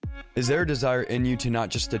Is there a desire in you to not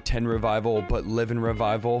just attend revival, but live in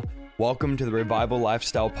revival? Welcome to the Revival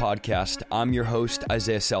Lifestyle Podcast. I'm your host,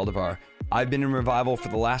 Isaiah Saldivar. I've been in revival for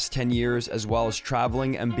the last 10 years, as well as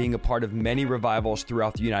traveling and being a part of many revivals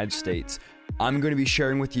throughout the United States. I'm going to be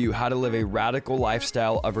sharing with you how to live a radical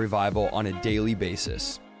lifestyle of revival on a daily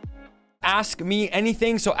basis. Ask me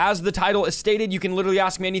anything. So as the title is stated, you can literally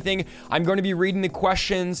ask me anything. I'm going to be reading the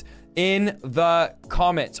questions in the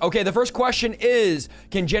comments. Okay, the first question is,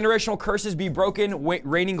 can generational curses be broken?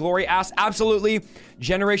 Reigning Glory asks, absolutely.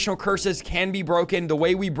 Generational curses can be broken. The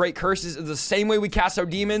way we break curses is the same way we cast out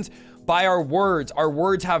demons, by our words. Our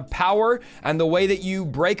words have power, and the way that you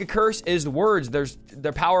break a curse is words. There's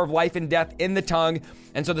the power of life and death in the tongue.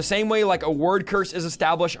 And so the same way like a word curse is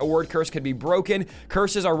established, a word curse could be broken.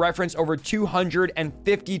 Curses are referenced over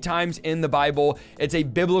 250 times in the Bible. It's a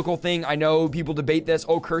biblical thing. I know people debate this.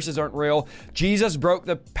 Oh, curses aren't real. Jesus broke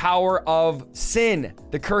the power of sin,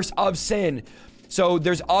 the curse of sin. So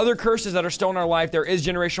there's other curses that are still in our life. There is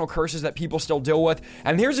generational curses that people still deal with.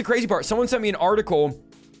 And here's the crazy part. Someone sent me an article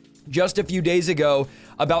just a few days ago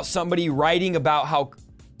about somebody writing about how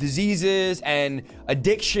diseases and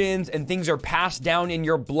addictions and things are passed down in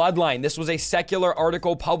your bloodline. This was a secular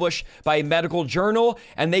article published by a medical journal,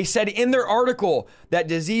 and they said in their article that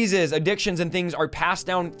diseases, addictions, and things are passed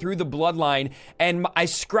down through the bloodline. And I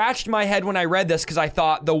scratched my head when I read this because I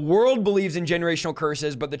thought the world believes in generational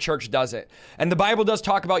curses, but the church doesn't. And the Bible does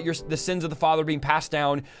talk about the sins of the father being passed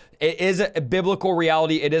down. It is a biblical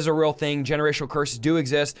reality. It is a real thing. Generational curses do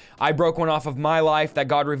exist. I broke one off of my life that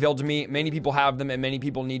God revealed to me. Many people have them, and many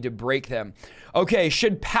people need to break them. Okay,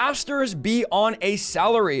 should pastors be on a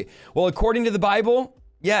salary? Well, according to the Bible,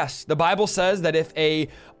 yes. The Bible says that if a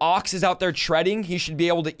ox is out there treading, he should be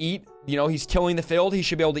able to eat. You know, he's tilling the field, he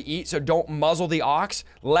should be able to eat. So don't muzzle the ox,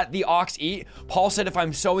 let the ox eat. Paul said, if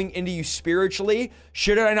I'm sowing into you spiritually,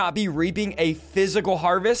 should I not be reaping a physical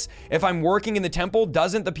harvest? If I'm working in the temple,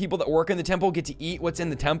 doesn't the people that work in the temple get to eat what's in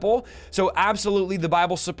the temple? So absolutely, the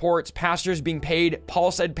Bible supports pastors being paid.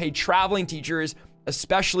 Paul said, pay traveling teachers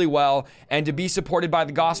especially well, and to be supported by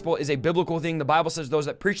the gospel is a biblical thing. The Bible says those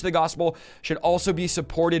that preach the gospel should also be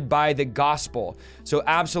supported by the gospel. So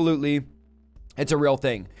absolutely, it's a real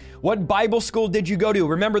thing. What Bible school did you go to?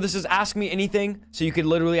 Remember, this is Ask Me Anything, so you could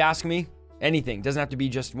literally ask me anything. Doesn't have to be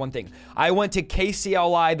just one thing. I went to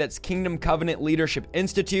KCLI, that's Kingdom Covenant Leadership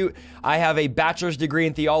Institute. I have a bachelor's degree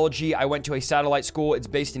in theology. I went to a satellite school. It's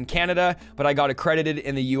based in Canada, but I got accredited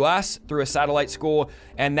in the US through a satellite school,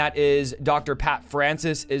 and that is Dr. Pat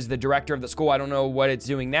Francis is the director of the school. I don't know what it's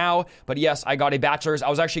doing now, but yes, I got a bachelor's. I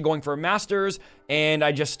was actually going for a master's, and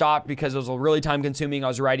I just stopped because it was really time consuming. I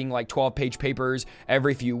was writing like 12-page papers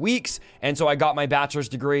every few weeks, and so I got my bachelor's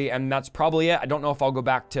degree, and that's probably it. I don't know if I'll go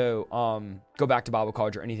back to Bible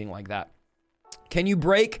college or anything like that. Can you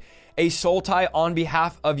break a soul tie on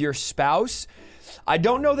behalf of your spouse? I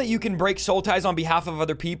don't know that you can break soul ties on behalf of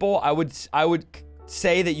other people. I would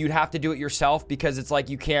say that you'd have to do it yourself, because it's like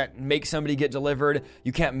you can't make somebody get delivered.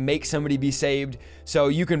 You can't make somebody be saved. So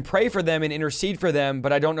you can pray for them and intercede for them,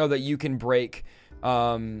 but I don't know that you can break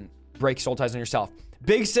soul ties on yourself.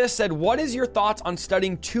 Big Sis said, what is your thoughts on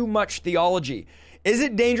studying too much theology? Is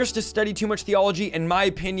it dangerous to study too much theology? In my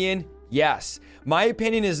opinion, yes. My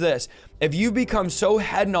opinion is this: if you become so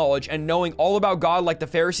head knowledge and knowing all about God like the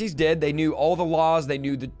Pharisees did, they knew all the laws, they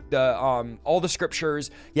knew all the scriptures,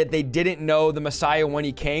 yet they didn't know the Messiah when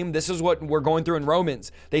he came. This is what we're going through in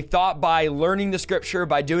Romans. They thought by learning the scripture,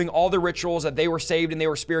 by doing all the rituals, that they were saved and they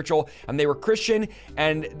were spiritual and they were Christian,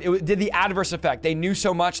 and it did the adverse effect. They knew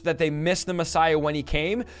so much that they missed the Messiah when he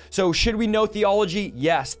came. So should we know theology?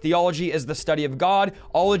 Yes. Theology is the study of God.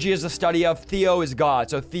 Ology is the study of Theo is God.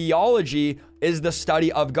 So theology is the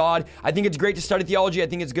study of God. I think it's great to study theology. I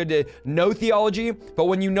think it's good to know theology, but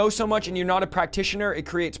when you know so much and you're not a practitioner, it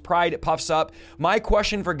creates pride, it puffs up. My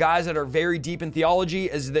question for guys that are very deep in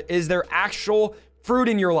theology is there actual fruit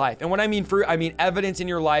in your life? And when I mean fruit, I mean evidence in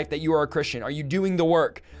your life that you are a Christian. Are you doing the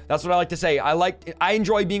work? That's what I like to say. I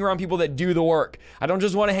enjoy being around people that do the work. I don't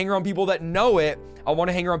just want to hang around people that know it. I want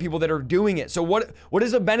to hang around people that are doing it. So what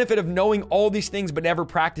is the benefit of knowing all these things but never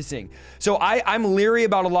practicing? So I'm leery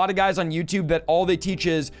about a lot of guys on YouTube that all they teach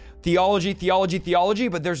is theology,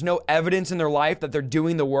 but there's no evidence in their life that they're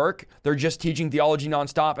doing the work. They're just teaching theology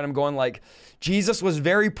nonstop. And I'm going like, Jesus was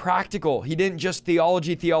very practical. He didn't just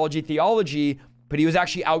theology, but he was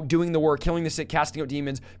actually out doing the work, healing the sick, casting out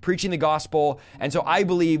demons, preaching the gospel. And so I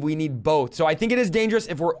believe we need both. So I think it is dangerous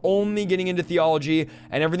if we're only getting into theology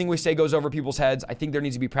and everything we say goes over people's heads. I think there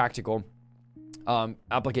needs to be practical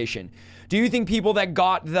application. Do you think people that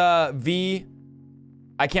got the V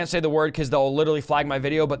I can't say the word because they'll literally flag my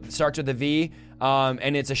video, but it starts with a V,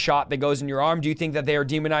 and it's a shot that goes in your arm. Do you think that they are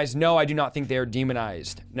demonized? No, I do not think they are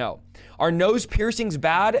demonized. No. Are nose piercings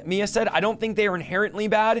bad? Mia said, I don't think they are inherently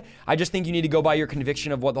bad. I just think you need to go by your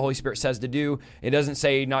conviction of what the Holy Spirit says to do. It doesn't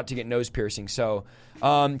say not to get nose piercings. So,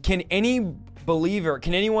 can anyone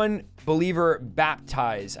believer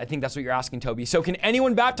baptize? I think that's what you're asking, Toby. So can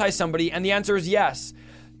anyone baptize somebody? And the answer is yes.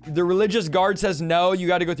 The religious guard says no, you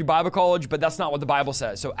got to go through Bible college, but that's not what the Bible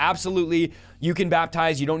says. So absolutely, you can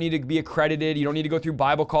baptize. You don't need to be accredited. You don't need to go through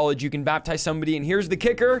Bible college. You can baptize somebody. And here's the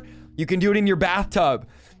kicker. You can do it in your bathtub.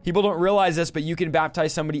 People don't realize this, but you can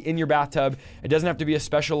baptize somebody in your bathtub. It doesn't have to be a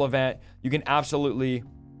special event. You can absolutely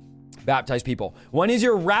baptize people. When is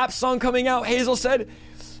your rap song coming out? Hazel said,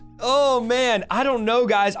 oh man, I don't know,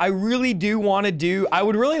 guys. I really do want to I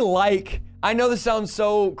would really like, I know this sounds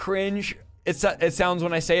so cringe. It sounds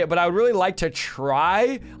when I say it, but I would really like to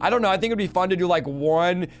try. I don't know. I think it'd be fun to do like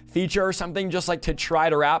one feature or something, just like to try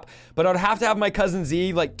to rap. But I would have to have my cousin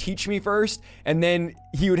Z like teach me first, and then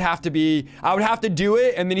I would have to do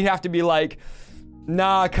it, and then he'd have to be like,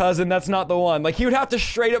 nah, cousin, that's not the one. Like he would have to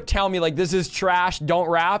straight up tell me like, this is trash, don't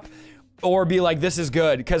rap. Or be like, this is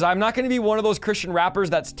good. Because I'm not going to be one of those Christian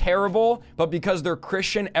rappers that's terrible, but because they're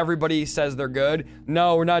Christian, everybody says they're good.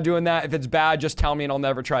 No, we're not doing that. If it's bad, just tell me and I'll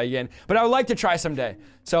never try again. But I would like to try someday.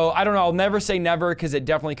 So I don't know. I'll never say never because it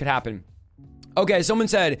definitely could happen. Okay, someone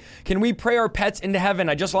said, can we pray our pets into heaven?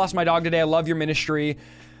 I just lost my dog today. I love your ministry.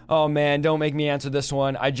 Oh man, don't make me answer this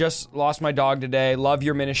one. I just lost my dog today. Love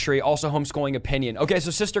your ministry. Also homeschooling opinion. Okay,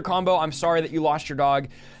 so Sister Combo, I'm sorry that you lost your dog.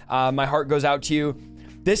 My heart goes out to you.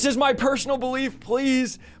 This is my personal belief.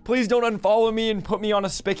 Please don't unfollow me and put me on a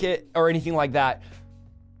spigot or anything like that.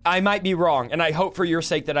 I might be wrong, and I hope for your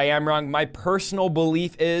sake that I am wrong. My personal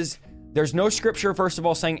belief is there's no scripture, first of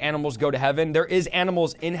all, saying animals go to heaven. There is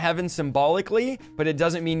animals in heaven symbolically, but it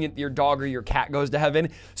doesn't mean that your dog or your cat goes to heaven.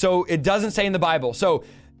 So it doesn't say in the Bible. So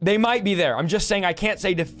they might be there. I'm just saying I can't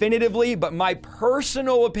say definitively, but my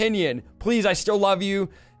personal opinion, please, I still love you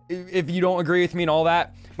if you don't agree with me and all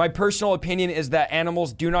that. My personal opinion is that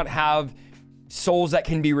animals do not have souls that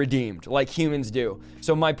can be redeemed like humans do.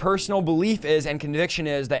 So my personal belief is and conviction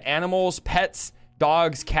is that animals, pets,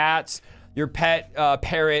 dogs, cats, your pet,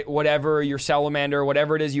 parrot, whatever, your salamander,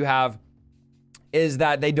 whatever it is you have, is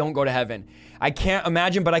that they don't go to heaven. I can't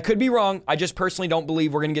imagine, but I could be wrong. I just personally don't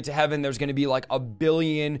believe we're going to get to heaven. There's going to be like a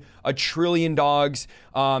trillion dogs,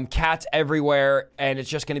 cats everywhere, and it's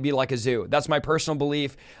just going to be like a zoo. That's my personal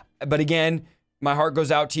belief. But again, my heart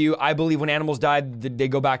goes out to you. I believe when animals die, they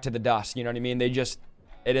go back to the dust. You know what I mean? It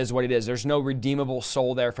is what it is. There's no redeemable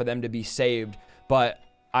soul there for them to be saved. But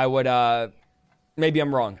I would, maybe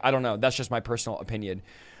I'm wrong. I don't know. That's just my personal opinion.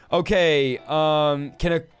 Okay.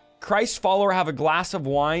 Can a Christ follower have a glass of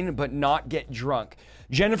wine but not get drunk?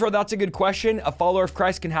 Jennifer, that's a good question. A follower of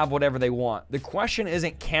Christ can have whatever they want. The question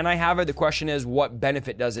isn't, can I have it? The question is, what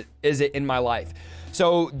benefit is it in my life?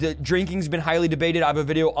 So the drinking's been highly debated. I have a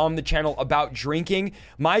video on the channel about drinking.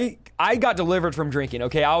 I got delivered from drinking,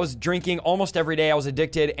 okay? I was drinking almost every day. I was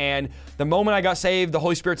addicted. And the moment I got saved, the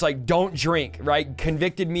Holy Spirit's like, don't drink, right?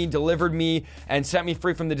 Convicted me, delivered me, and set me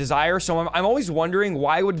free from the desire. So I'm always wondering,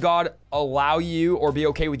 why would God allow you or be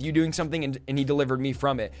okay with you doing something and he delivered me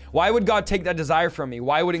from it? Why would God take that desire from me?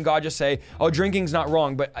 Why wouldn't God just say, oh, drinking's not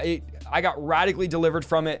wrong? But I got radically delivered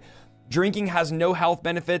from it. Drinking has no health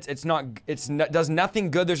benefits. Does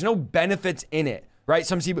nothing good. There's no benefits in it, right?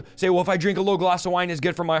 Some people say, well, if I drink a little glass of wine is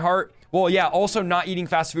good for my heart. Well, yeah, also not eating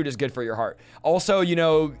fast food is good for your heart. Also,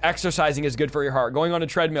 exercising is good for your heart, going on a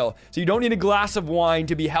treadmill. So you don't need a glass of wine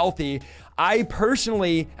to be healthy. I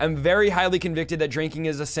personally am very highly convicted that drinking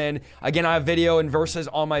is a sin. Again, I have video and verses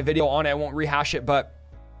on my video on it. I won't rehash it, but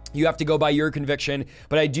you have to go by your conviction.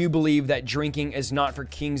 But I do believe that drinking is not for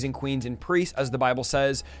kings and queens and priests, as the Bible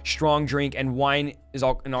says. Strong drink, and wine is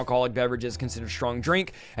an alcoholic beverage, is considered strong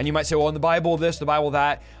drink. And you might say, well, in the Bible this, the Bible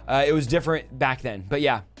that. It was different back then. But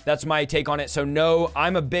yeah, that's my take on it. So no,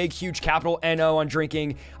 I'm a big, huge capital N-O on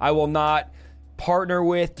drinking. I will not partner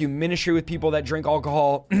with, do ministry with people that drink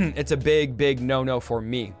alcohol. It's a big, big no-no for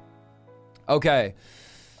me. Okay.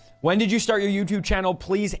 When did you start your YouTube channel?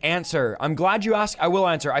 Please answer. I'm glad you asked. I will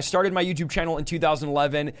answer. I started my YouTube channel in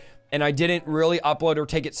 2011, and I didn't really upload or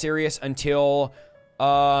take it serious until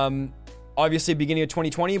obviously beginning of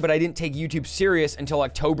 2020, but I didn't take YouTube serious until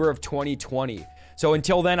October of 2020. So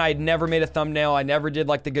until then, I had never made a thumbnail. I never did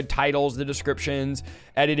like the good titles, the descriptions,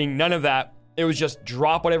 editing, none of that. It was just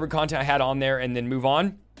drop whatever content I had on there and then move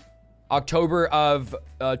on. October of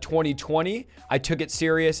 2020, I took it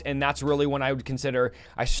serious, and that's really when I would consider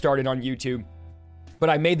I started on YouTube. But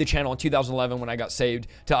I made the channel in 2011 when I got saved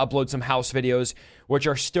to upload some house videos, which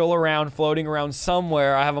are still around, floating around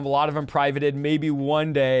somewhere. I have a lot of them privated. Maybe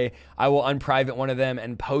one day I will unprivate one of them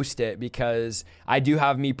and post it, because I do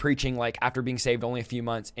have me preaching like after being saved only a few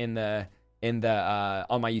months on my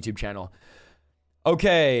YouTube channel.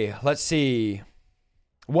 Okay, let's see.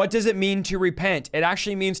 What does it mean to repent? It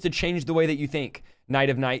actually means to change the way that you think. Night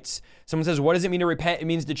of Nights. Someone says, what does it mean to repent? It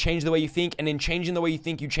means to change the way you think, and in changing the way you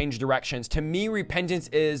think, you change directions. To me, repentance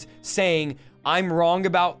is saying, I'm wrong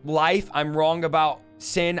about life, I'm wrong about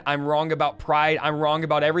sin, I'm wrong about pride, I'm wrong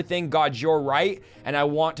about everything. God, you're right, and I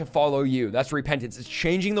want to follow you. That's repentance. It's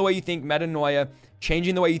changing the way you think, metanoia,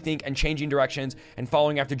 changing the way you think and changing directions and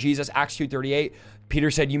following after Jesus. Acts 2:38. Peter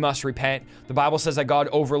said, you must repent. The Bible says that God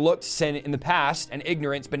overlooked sin in the past and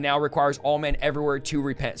ignorance, but now requires all men everywhere to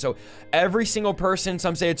repent. So every single person,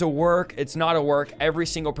 some say it's a work, it's not a work. Every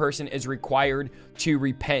single person is required to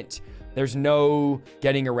repent. There's no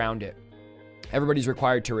getting around it. Everybody's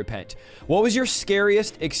required to repent. What was your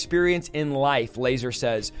scariest experience in life? Laser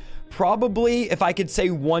says. Probably, if I could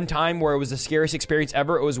say one time where it was the scariest experience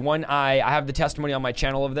ever, it was when I have the testimony on my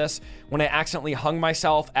channel of this, when I accidentally hung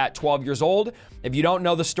myself at 12 years old. If you don't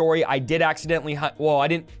know the story, I did accidentally,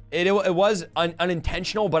 it was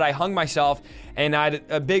unintentional, but I hung myself, and I had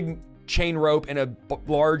a big chain rope in a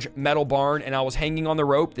large metal barn, and I was hanging on the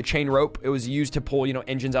rope, the chain rope. It was used to pull,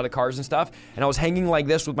 engines out of cars and stuff. And I was hanging like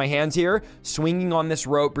this with my hands here, swinging on this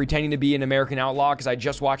rope, pretending to be an American outlaw because I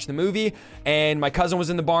just watched the movie. And my cousin was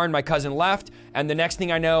in the barn. My cousin left. And the next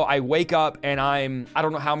thing I know, I wake up and I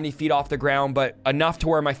don't know how many feet off the ground, but enough to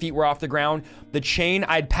where my feet were off the ground. The chain,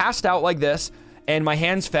 I'd passed out like this, and my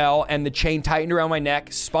hands fell, and the chain tightened around my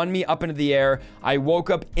neck, spun me up into the air. I woke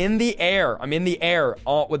up in the air. I'm in the air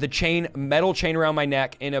with a metal chain around my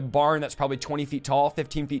neck in a barn that's probably 20 feet tall,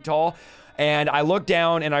 15 feet tall. And I looked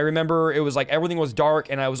down, and I remember it was like everything was dark,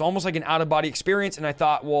 and I was almost like an out-of-body experience, and I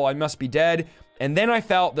thought, well, I must be dead. And then I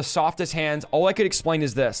felt the softest hands. All I could explain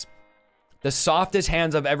is this. The softest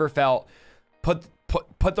hands I've ever felt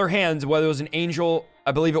put their hands, whether it was an angel,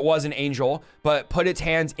 I believe it was an angel, but put its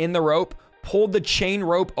hands in the rope, pulled the chain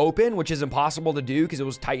rope open, which is impossible to do because it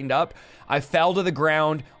was tightened up. I fell to the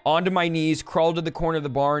ground, onto my knees, crawled to the corner of the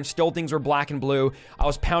barn. Still things were black and blue. I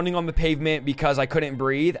was pounding on the pavement because I couldn't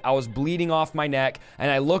breathe. I was bleeding off my neck, and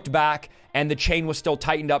I looked back, and the chain was still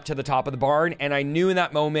tightened up to the top of the barn. And I knew in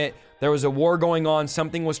that moment there was a war going on.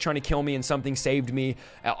 Something was trying to kill me, and something saved me.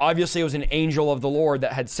 Obviously, it was an angel of the Lord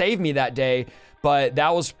that had saved me that day. But that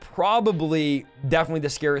was definitely the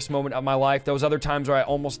scariest moment of my life. There was other times where I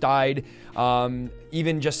almost died.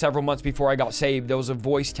 Even just several months before I got saved, there was a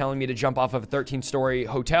voice telling me to jump off of a 13-story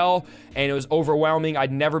hotel, and it was overwhelming.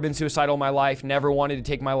 I'd never been suicidal in my life, never wanted to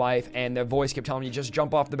take my life, and the voice kept telling me, just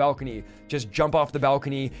jump off the balcony, just jump off the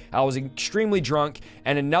balcony. I was extremely drunk,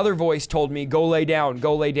 and another voice told me, go lay down,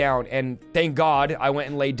 and thank God I went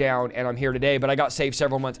and laid down, and I'm here today. But I got saved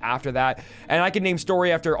several months after that, and I could name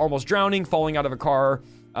story after almost drowning, falling out of a car,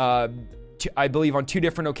 I believe on 2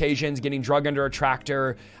 different occasions, getting drugged under a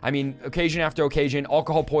tractor. Occasion after occasion,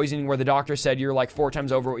 alcohol poisoning where the doctor said you're like 4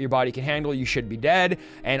 times over what your body can handle, you should be dead.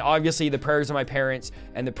 And obviously the prayers of my parents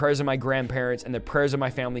and the prayers of my grandparents and the prayers of my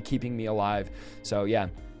family keeping me alive. So yeah.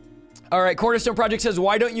 All right, Cornerstone Project says,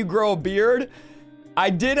 why don't you grow a beard? I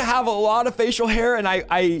did have a lot of facial hair, and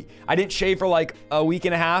I didn't shave for like a week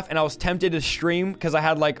and a half, and I was tempted to stream because I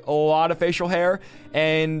had like a lot of facial hair.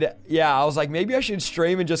 And yeah, I was like, maybe I should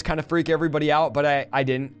stream and just kind of freak everybody out, but I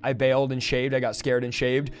didn't. I bailed and shaved. I got scared and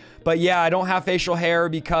shaved. But yeah, I don't have facial hair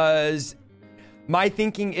because my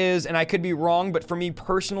thinking is, and I could be wrong, but for me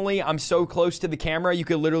personally, I'm so close to the camera, you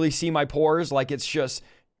could literally see my pores. Like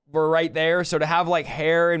we're right there. So to have like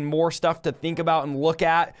hair and more stuff to think about and look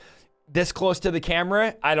at this close to the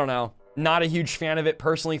camera, I don't know. Not a huge fan of it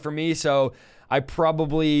personally for me. So I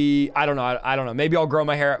don't know. Maybe I'll grow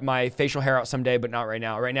my facial hair out someday, but not right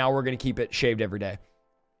now. Right now, we're going to keep it shaved every day.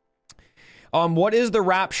 What is the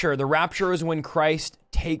rapture? The rapture is when Christ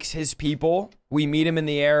takes his people. We meet him in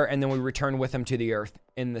the air, and then we return with him to the earth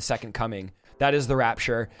in the second coming. That is the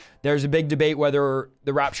rapture. There's a big debate whether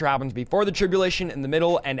the rapture happens before the tribulation, in the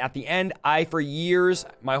middle, and at the end. For years,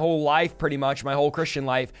 my whole life, pretty much, my whole Christian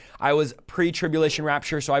life, I was pre-tribulation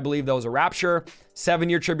rapture, so I believe there was a rapture,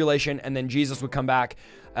 7-year tribulation, and then Jesus would come back.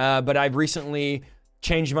 But I've recently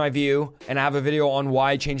changed my view, and I have a video on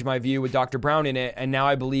why I changed my view with Dr. Brown in it, and now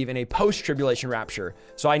I believe in a post-tribulation rapture.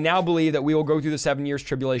 So I now believe that we will go through the 7 years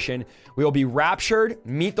tribulation, we will be raptured,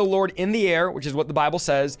 meet the Lord in the air, which is what the Bible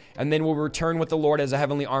says, and then we'll return with the Lord as a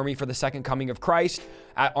heavenly army for the second coming of Christ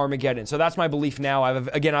at Armageddon. So that's my belief now. I have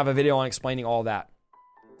a video on explaining all that.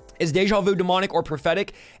 Is deja vu demonic or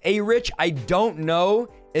prophetic? Rich, I don't know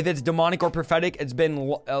if it's demonic or prophetic. It's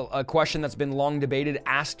been a question that's been long debated,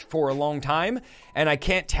 asked for a long time, and I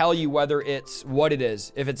can't tell you whether it's what it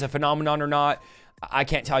is. If it's a phenomenon or not, I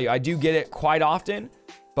can't tell you. I do get it quite often,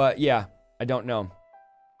 but yeah, I don't know.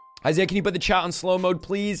 Isaiah, can you put the chat on slow mode,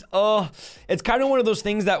 please? It's kind of one of those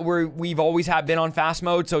things that we've always been on fast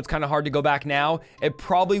mode, so it's kind of hard to go back now. It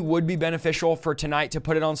probably would be beneficial for tonight to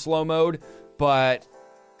put it on slow mode, but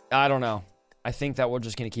I don't know. I think that we're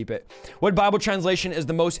just going to keep it. What Bible translation is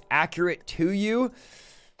the most accurate to you?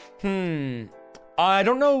 I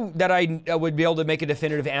don't know that I would be able to make a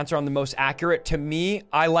definitive answer on the most accurate. To me,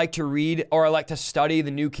 I like to read, or I like to study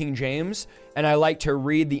the New King James, and I like to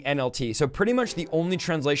read the NLT. So pretty much the only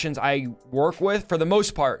translations I work with, for the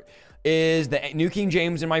most part, is the New King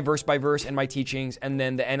James in my verse by verse and my teachings, and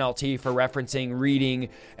then the NLT for referencing, reading,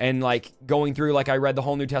 and like going through, like I read the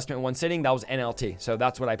whole New Testament in one sitting. That was NLT. So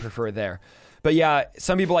that's what I prefer there. But yeah,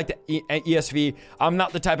 some people like the ESV. I'm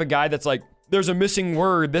not the type of guy that's like, there's a missing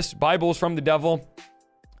word. This Bible is from the devil.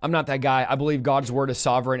 I'm not that guy. I believe God's word is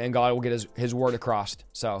sovereign and God will get his word across.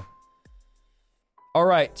 So, all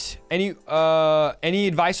right. Any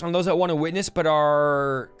advice on those that want to witness but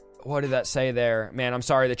are, what did that say there? Man, I'm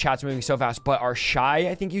sorry. The chat's moving so fast, but are shy,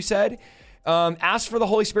 I think you said. Ask for the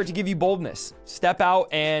Holy Spirit to give you boldness. Step out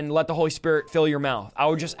and let the Holy Spirit fill your mouth. I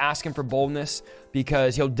would just ask him for boldness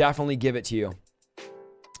because he'll definitely give it to you.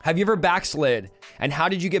 Have you ever backslid? And how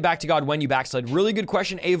did you get back to God when you backslid? Really good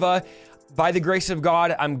question, Ava. By the grace of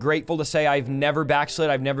God, I'm grateful to say I've never backslid.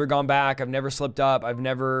 I've never gone back. I've never slipped up. I've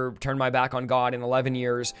never turned my back on God in 11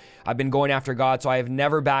 years. I've been going after God, so I have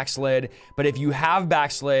never backslid. But if you have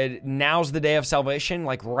backslid, now's the day of salvation.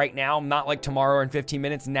 Like right now, not like tomorrow or in 15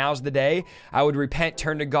 minutes. Now's the day. I would repent,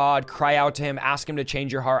 turn to God, cry out to him, ask him to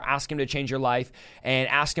change your heart, ask him to change your life, and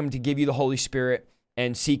ask him to give you the Holy Spirit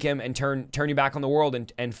and seek him and turn you back on the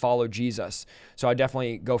world and follow Jesus. So I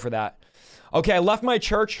definitely go for that. Okay, I left my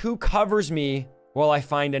church. Who covers me while I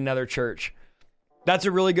find another church? That's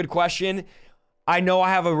a really good question. I know I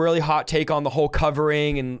have a really hot take on the whole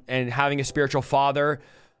covering and having a spiritual father.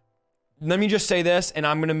 Let me just say this, and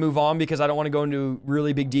I'm going to move on because I don't want to go into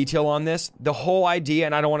really big detail on this. The whole idea,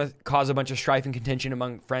 and I don't want to cause a bunch of strife and contention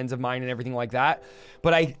among friends of mine and everything like that,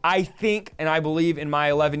 but I think and I believe in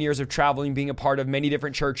my 11 years of traveling, being a part of many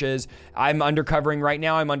different churches, I'm under covering right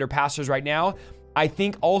now, I'm under pastors right now. I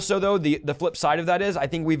think also, though, the flip side of that is I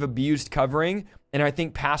think we've abused covering, and I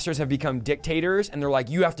think pastors have become dictators, and they're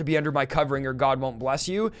like, you have to be under my covering or God won't bless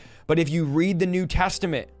you. But if you read the New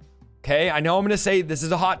Testament, okay, I know I'm going to say this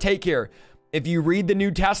is a hot take here. If you read the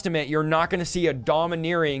New Testament, you're not going to see a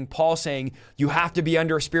domineering Paul saying you have to be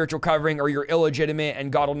under a spiritual covering or you're illegitimate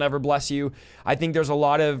and God will never bless you. I think there's a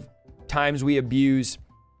lot of times we abuse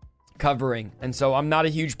covering. And so I'm not a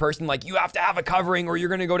huge person like you have to have a covering or you're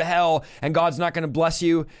going to go to hell and God's not going to bless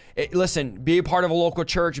you. Listen, be a part of a local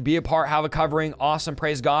church, have a covering. Awesome.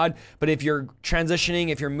 Praise God. But if you're transitioning,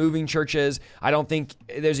 if you're moving churches, I don't think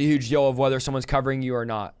there's a huge deal of whether someone's covering you or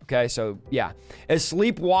not. Okay. So yeah, is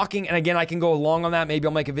sleepwalking. And again, I can go along on that. Maybe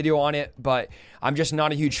I'll make a video on it, but I'm just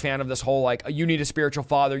not a huge fan of this whole, like, you need a spiritual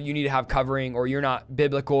father, you need to have covering, or you're not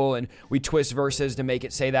biblical, and we twist verses to make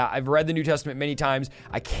it say that. I've read the New Testament many times.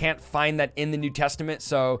 I can't find that in the New Testament.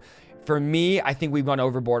 So for me, I think we've gone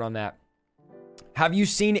overboard on that. Have you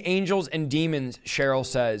seen angels and demons? Cheryl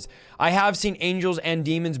says. I have seen angels and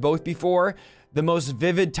demons both before. The most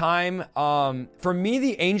vivid time, for me,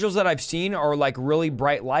 the angels that I've seen are like really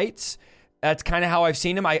bright lights. That's kind of how I've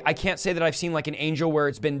seen them. I can't say that I've seen like an angel where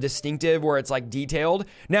it's been distinctive, where it's like detailed.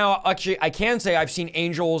 Now, actually, I can say I've seen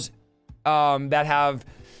angels that have...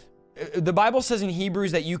 The Bible says in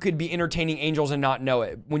Hebrews that you could be entertaining angels and not know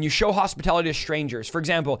it. When you show hospitality to strangers, for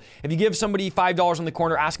example, if you give somebody $5 on the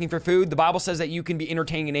corner asking for food, the Bible says that you can be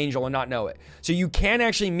entertaining an angel and not know it. So you can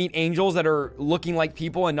actually meet angels that are looking like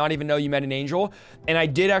people and not even know you met an angel. And I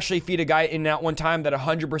did actually feed a guy in that one time that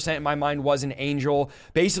 100% in my mind was an angel.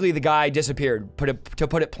 Basically, the guy disappeared, to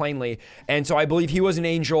put it plainly. And so I believe he was an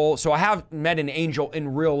angel. So I have met an angel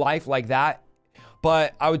in real life like that.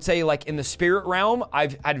 But I would say, like, in the spirit realm,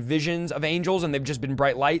 I've had visions of angels and they've just been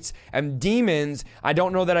bright lights. And demons, I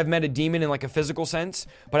don't know that I've met a demon in like a physical sense,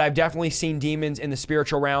 but I've definitely seen demons in the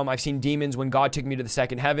spiritual realm. I've seen demons when God took me to the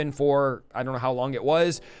second heaven for, I don't know how long it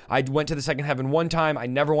was. I went to the second heaven one time. I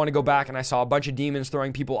never want to go back, and I saw a bunch of demons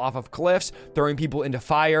throwing people off of cliffs, throwing people into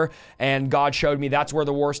fire. And God showed me that's where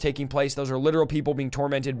the war is taking place. Those are literal people being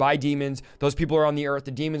tormented by demons. Those people are on the earth.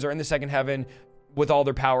 The demons are in the second heaven, with all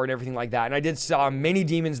their power and everything like that. And I did saw many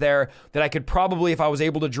demons there that I could probably, if I was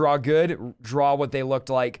able to draw good, draw what they looked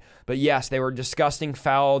like. But yes, they were disgusting,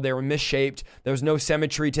 foul. They were misshaped. There was no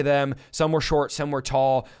symmetry to them. Some were short, some were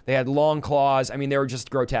tall. They had long claws. I mean, they were just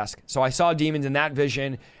grotesque. So I saw demons in that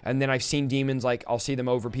vision. And then I've seen demons, like I'll see them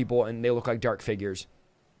over people and they look like dark figures.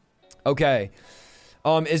 Okay.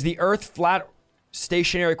 Is the earth flat,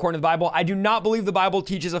 stationary according to the Bible? I do not believe the Bible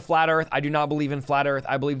teaches a flat earth. I do not believe in flat earth.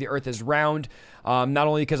 I believe the earth is round. Not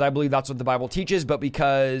only because I believe that's what the Bible teaches, but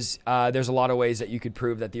because there's a lot of ways that you could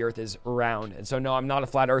prove that the earth is round. And so no, I'm not a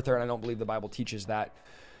flat earther and I don't believe the Bible teaches that.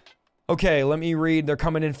 Okay, let me read. They're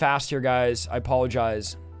coming in fast here, guys. I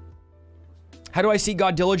apologize. How do I seek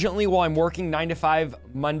God diligently while I'm working 9 to 5,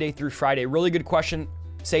 Monday through Friday? Really good question,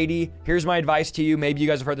 Sadie. Here's my advice to you. Maybe you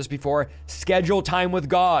guys have heard this before. Schedule time with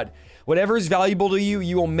God. Whatever is valuable to you,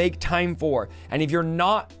 you will make time for. And if you're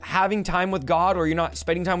not having time with God or you're not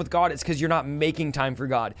spending time with God, it's because you're not making time for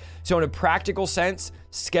God. So in a practical sense,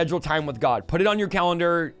 schedule time with God. Put it on your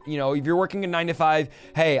calendar. You know, if you're working a 9 to 5,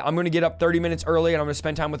 hey, I'm going to get up 30 minutes early and I'm going to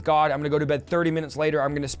spend time with God. I'm going to go to bed 30 minutes later.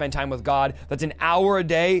 I'm going to spend time with God. That's an hour a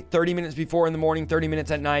day, 30 minutes before in the morning, 30 minutes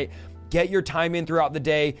at night. Get your time in throughout the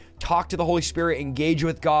day. Talk to the Holy Spirit, engage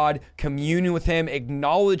with God, commune with Him,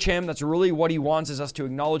 acknowledge Him. That's really what He wants, is us to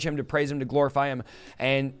acknowledge Him, to praise Him, to glorify Him,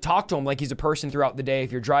 and talk to Him like He's a person throughout the day.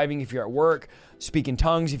 If you're driving, if you're at work, speak in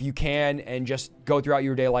tongues if you can, and just go throughout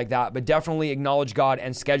your day like that. But definitely acknowledge God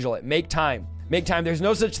and schedule it. Make time. Make time. There's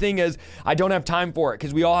no such thing as I don't have time for it,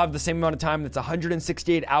 because we all have the same amount of time. That's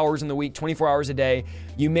 168 hours in the week, 24 hours a day.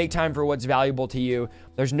 You make time for what's valuable to you.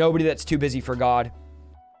 There's nobody that's too busy for God.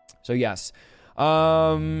 So yes.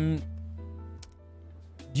 Do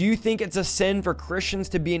you think it's a sin for Christians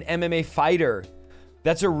to be an MMA fighter?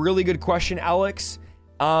 That's a really good question, Alex.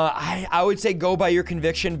 I would say go by your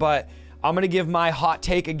conviction, but I'm going to give my hot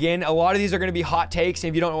take again. A lot of these are going to be hot takes. And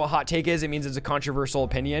if you don't know what hot take is, it means it's a controversial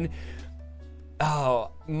opinion.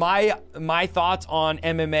 My thoughts on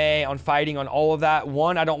MMA, on fighting, on all of that.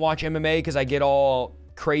 One, I don't watch MMA because I get all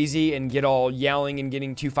crazy and get all yelling and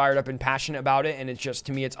getting too fired up and passionate about it. And it's just,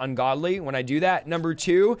 to me, it's ungodly when I do that. Number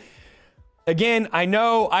two, again, I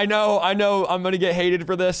know I'm going to get hated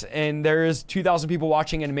for this, and there's 2,000 people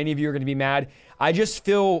watching and many of you are going to be mad. I just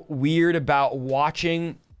feel weird about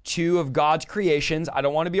watching two of God's creations. I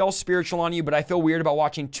don't want to be all spiritual on you, but I feel weird about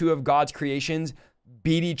watching two of God's creations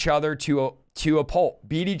beat each other to a pulp,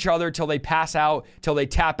 beat each other till they pass out, till they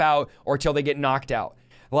tap out, or till they get knocked out.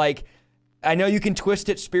 Like, I know you can twist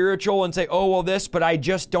it spiritual and say, oh, well, this, but I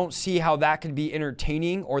just don't see how that could be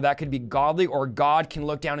entertaining or that could be godly, or God can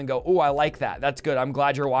look down and go, oh, I like that. That's good. I'm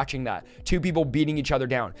glad you're watching that. Two people beating each other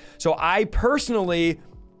down. So I personally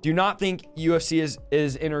do not think UFC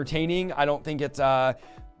is entertaining. I don't think it's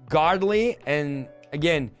godly. And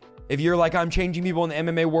again, if you're like, I'm changing people in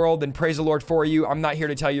the MMA world, then praise the Lord for you. I'm not here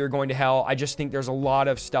to tell you you're going to hell. I just think there's a lot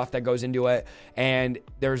of stuff that goes into it, and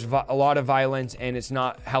there's a lot of violence, and it's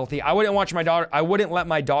not healthy. I wouldn't let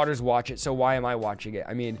my daughters watch it, so why am I watching it?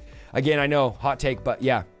 I mean, again, I know, hot take, but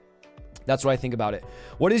yeah, that's what I think about it.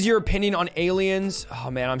 What is your opinion on aliens? Oh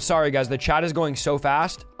man, I'm sorry guys. The chat is going so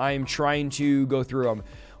fast. I am trying to go through them.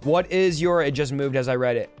 It just moved as I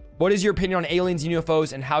read it. What is your opinion on aliens and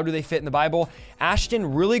UFOs, and how do they fit in the Bible?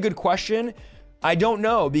 Ashton, really good question. I don't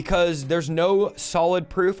know, because there's no solid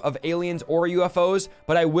proof of aliens or UFOs,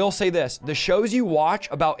 but I will say this. The shows you watch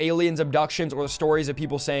about aliens, abductions, or the stories of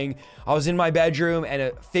people saying, I was in my bedroom and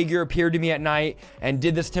a figure appeared to me at night and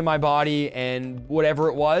did this to my body and whatever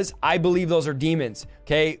it was, I believe those are demons,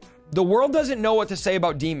 okay? The world doesn't know what to say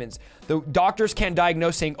about demons. The doctors can't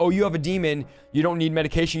diagnose saying, oh, you have a demon, you don't need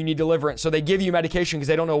medication, you need deliverance. So they give you medication because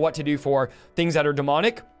they don't know what to do for things that are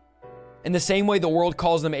demonic. In the same way the world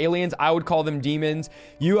calls them aliens, I would call them demons.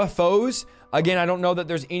 UFOs, again, I don't know that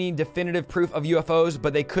there's any definitive proof of UFOs,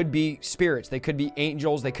 but they could be spirits, they could be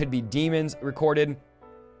angels, they could be demons recorded.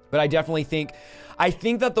 But I definitely think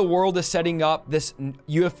that the world is setting up this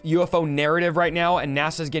UFO narrative right now, and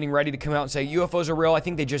NASA's getting ready to come out and say UFOs are real. I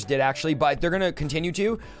think they just did actually, but they're going to continue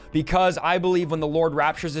to, because I believe when the Lord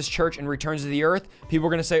raptures this church and returns to the earth, people are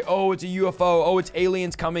going to say, oh, it's a UFO. Oh, it's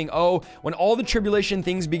aliens coming. Oh, when all the tribulation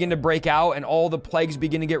things begin to break out and all the plagues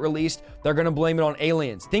begin to get released, they're going to blame it on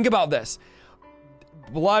aliens. Think about this.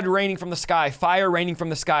 Blood raining from the sky, fire raining from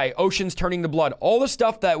the sky, oceans turning to blood, all the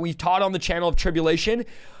stuff that we've taught on the channel of tribulation.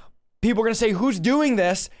 People are going to say, who's doing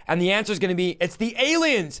this? And the answer is going to be, it's the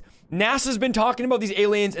aliens. NASA's been talking about these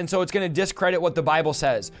aliens, and so it's going to discredit what the Bible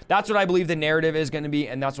says. That's what I believe the narrative is going to be,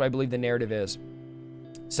 and that's what I believe the narrative is.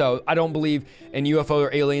 So I don't believe in UFO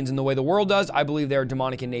or aliens in the way the world does. I believe they're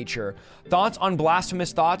demonic in nature. Thoughts on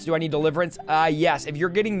blasphemous thoughts? Do I need deliverance? Yes. If you're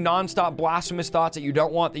getting nonstop blasphemous thoughts that you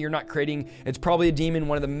don't want, that you're not creating, it's probably a demon.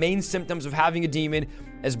 One of the main symptoms of having a demon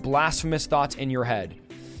is blasphemous thoughts in your head.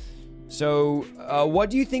 So what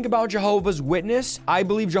do you think about Jehovah's Witness? I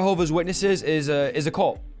believe Jehovah's Witnesses is a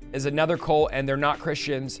cult, is another cult, and they're not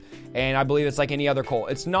Christians. And I believe it's like any other cult.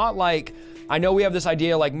 It's not like, I know we have this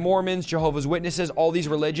idea like Mormons, Jehovah's Witnesses, all these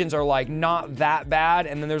religions are like not that bad.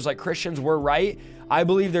 And then there's like Christians, we're right. I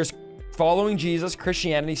believe there's following Jesus,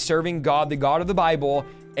 Christianity, serving God, the God of the Bible.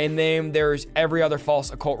 And then there's every other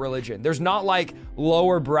false occult religion. There's not like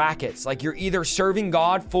lower brackets. Like you're either serving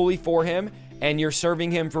God fully for him and you're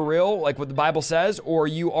serving him for real, like what the Bible says, or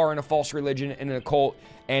you are in a false religion, in an occult.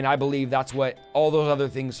 And I believe that's what all those other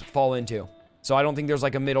things fall into. So I don't think there's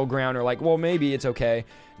like a middle ground or like, well, maybe it's okay.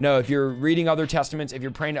 No, if you're reading other testaments, if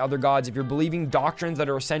you're praying to other gods, if you're believing doctrines that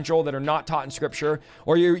are essential, that are not taught in scripture,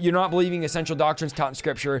 or you're not believing essential doctrines taught in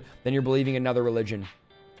scripture, then you're believing another religion.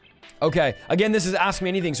 Okay, again, this is Ask Me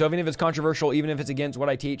Anything. So even if it's controversial, even if it's against what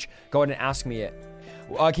I teach, go ahead and ask me it.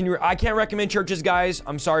 I can't recommend churches, guys.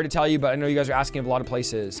 I'm sorry to tell you, but I know you guys are asking of a lot of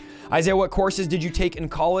places. Isaiah, what courses did you take in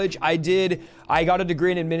college? I got a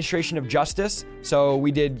degree in administration of justice. So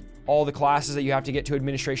we did all the classes that you have to get to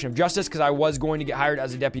administration of justice because I was going to get hired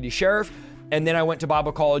as a deputy sheriff. And then I went to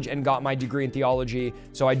Bible college and got my degree in theology.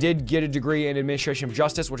 So I did get a degree in administration of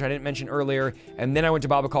justice, which I didn't mention earlier. And then I went to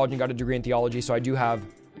Bible college and got a degree in theology. So I do have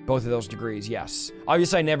both of those degrees, yes.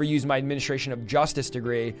 Obviously, I never used my administration of justice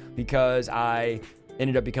degree because I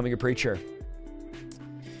ended up becoming a preacher.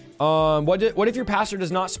 What if your pastor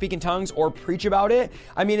does not speak in tongues or preach about it?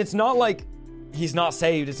 I mean, it's not like he's not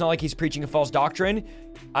saved. It's not like he's preaching a false doctrine.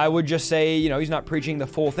 I would just say, he's not preaching the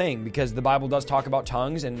full thing because the Bible does talk about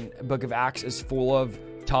tongues and the book of Acts is full of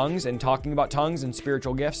tongues and talking about tongues and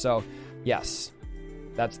spiritual gifts. So yes,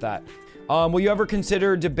 that's that. Will you ever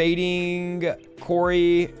consider debating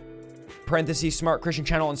Corey, Smart Christian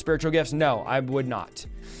Channel and spiritual gifts? No, I would not.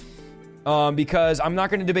 Because I'm not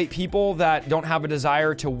going to debate people that don't have a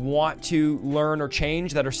desire to want to learn or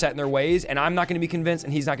change, that are set in their ways, and I'm not going to be convinced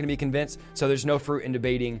and he's not going to be convinced, so there's no fruit in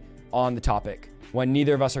debating on the topic when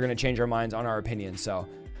neither of us are going to change our minds on our opinions. So,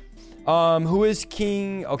 who is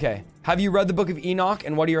king? Okay. Have you read the book of Enoch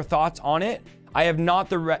and what are your thoughts on it? I have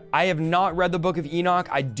not read the book of Enoch.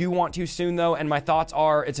 I do want to soon though, and my thoughts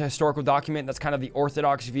are it's a historical document. That's kind of the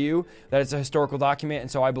orthodox view, that it's a historical document,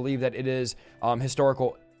 and so I believe that it is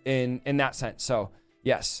historical in that sense. So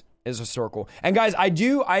yes, it is historical. And guys,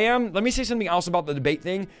 let me say something else about the debate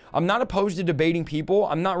thing. I'm not opposed to debating people.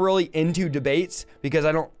 I'm not really into debates because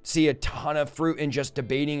I don't see a ton of fruit in just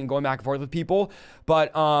debating and going back and forth with people.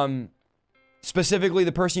 But specifically,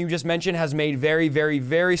 the person you just mentioned has made very, very,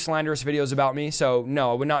 very slanderous videos about me. So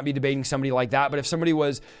no, I would not be debating somebody like that. But if somebody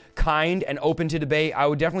was kind and open to debate, I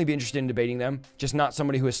would definitely be interested in debating them. Just not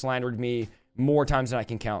somebody who has slandered me more times than I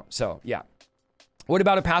can count. So yeah. What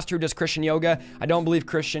about a pastor who does Christian yoga? I don't believe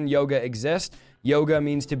Christian yoga exists. Yoga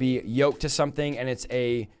means to be yoked to something, and it's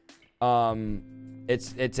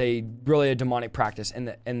really a demonic practice in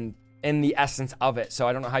the essence of it. So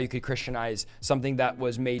I don't know how you could Christianize something that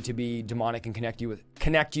was made to be demonic and connect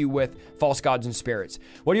you with false gods and spirits.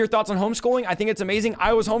 What are your thoughts on homeschooling? I think it's amazing.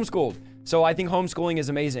 I was homeschooled, so I think homeschooling is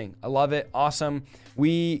amazing. I love it. Awesome.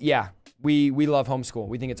 We love homeschool.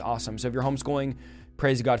 We think it's awesome. So if you're homeschooling,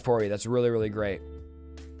 praise God for you. That's really, really great.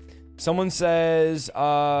 Someone says,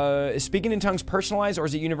 is speaking in tongues personalized or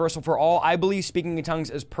is it universal for all? I believe speaking in tongues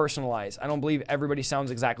is personalized. I don't believe everybody sounds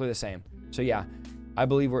exactly the same. So yeah, I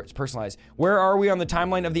believe it's personalized. Where are we on the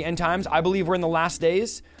timeline of the end times? I believe we're in the last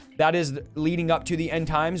days. That is leading up to the end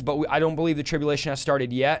times, but I don't believe the tribulation has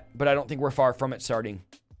started yet, but I don't think we're far from it starting.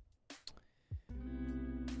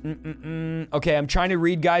 Okay, I'm trying to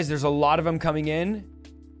read, guys. There's a lot of them coming in.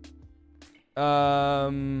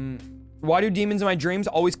 Why do demons in my dreams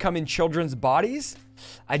always come in children's bodies?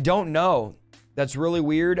 I don't know. That's really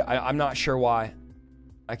weird. I'm not sure why.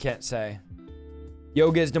 I can't say.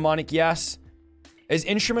 Yoga is demonic, yes. Is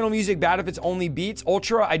instrumental music bad if it's only beats?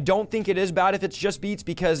 Ultra, I don't think it is bad if it's just beats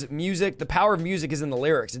because music, the power of music is in the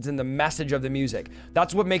lyrics. It's in the message of the music.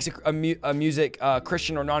 That's what makes a music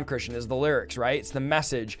Christian or non-Christian is the lyrics, right? It's the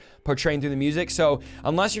message portraying through the music. So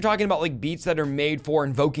unless you're talking about like beats that are made for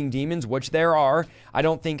invoking demons, which there are, I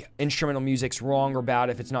don't think instrumental music's wrong or bad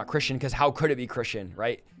if it's not Christian because how could it be Christian,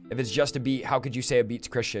 right? If it's just a beat, how could you say a beat's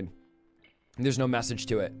Christian? There's no message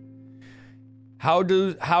to it. How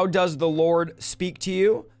does the Lord speak to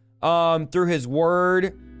you? Through his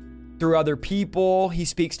word, through other people. He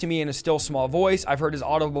speaks to me in a still small voice. I've heard his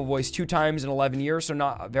audible voice 2 times in 11 years, so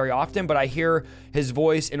not very often, but I hear his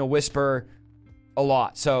voice in a whisper a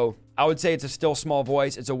lot. So I would say it's a still small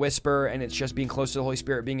voice. It's a whisper, and it's just being close to the Holy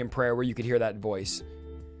Spirit, being in prayer where you could hear that voice.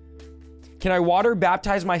 Can I water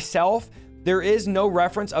baptize myself? There is no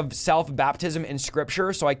reference of self-baptism in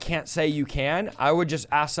scripture, so I can't say you can. I would just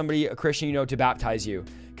ask somebody, a Christian you know, to baptize you,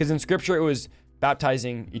 because in scripture it was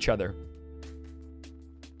baptizing each other.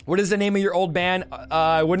 What is the name of your old band?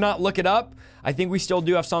 I would not look it up. I think we still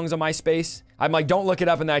do have songs on MySpace. I'm like, don't look it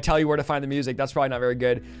up, and then I tell you where to find the music. That's probably not very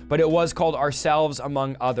good. But it was called Ourselves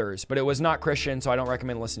Among Others. But it was not Christian, so I don't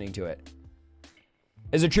recommend listening to it.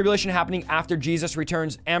 Is the tribulation happening after Jesus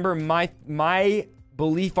returns? Amber, my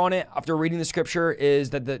belief on it after reading the scripture is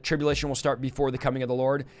that the tribulation will start before the coming of the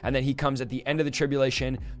Lord, and then he comes at the end of the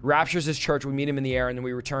tribulation, raptures his church, we meet him in the air, and then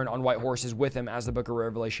we return on white horses with him, as the book of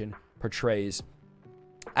Revelation portrays.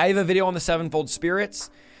 I have a video on the sevenfold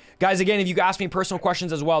spirits. Guys, again, if you ask me personal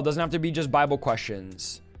questions as well, it doesn't have to be just Bible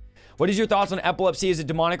questions. What is your thoughts on epilepsy? Is it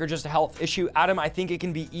demonic or just a health issue? Adam, I think it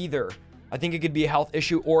can be either. I think it could be a health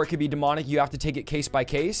issue or it could be demonic. You have to take it case by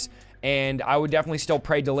case. And I would definitely still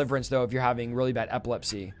pray deliverance, though, if you're having really bad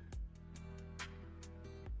epilepsy.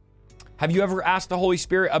 Have you ever asked the Holy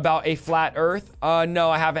Spirit about a flat earth?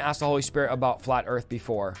 No, I haven't asked the Holy Spirit about flat earth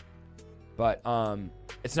before. But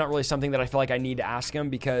it's not really something that I feel like I need to ask him,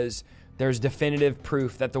 because there's definitive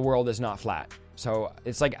proof that the world is not flat. So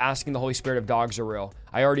it's like asking the Holy Spirit if dogs are real.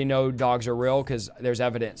 I already know dogs are real because there's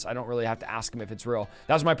evidence. I don't really have to ask him if it's real.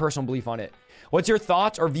 That's my personal belief on it. What's your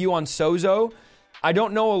thoughts or view on sozo? I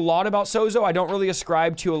don't know a lot about sozo. I don't really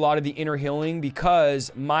ascribe to a lot of the inner healing,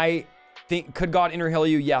 because could God inner heal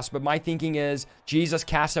you? Yes. But my thinking is Jesus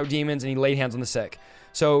cast out demons and he laid hands on the sick.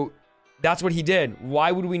 So that's what he did.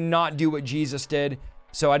 Why would we not do what Jesus did?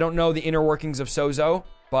 So I don't know the inner workings of sozo,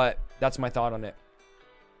 but that's my thought on it.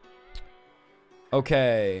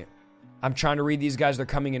 Okay. I'm trying to read these guys. They're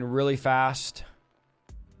coming in really fast.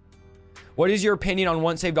 What is your opinion on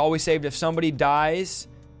once saved, always saved? If somebody dies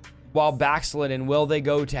while backslidden, will they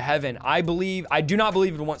go to heaven? I do not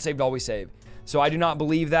believe in once saved, always saved. So I do not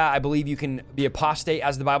believe that. I believe you can be apostate,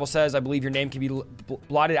 as the Bible says. I believe your name can be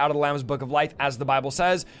blotted out of the Lamb's book of life, as the Bible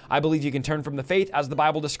says. I believe you can turn from the faith, as the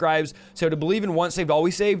Bible describes. So to believe in once saved,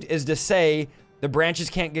 always saved is to say the branches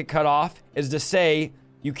can't get cut off, is to say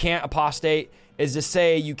you can't apostate, is to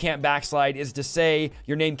say you can't backslide, is to say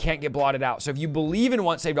your name can't get blotted out. So if you believe in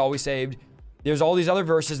once saved, always saved, there's all these other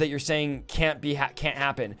verses that you're saying can't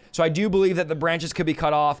happen. So I do believe that the branches could be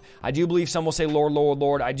cut off. I do believe some will say, Lord, Lord,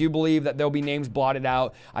 Lord. I do believe that there'll be names blotted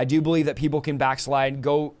out. I do believe that people can backslide,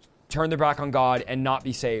 go turn their back on God and not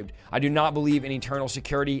be saved. I do not believe in eternal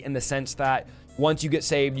security in the sense that once you get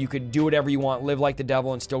saved, you could do whatever you want, live like the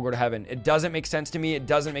devil, and still go to heaven. It doesn't make sense to me. It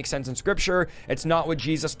doesn't make sense in scripture. It's not what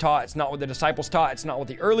Jesus taught. It's not what the disciples taught. It's not what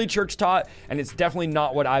the early church taught. And it's definitely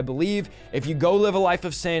not what I believe. If you go live a life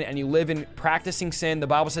of sin and you live in practicing sin, the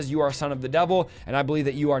Bible says you are a son of the devil. And I believe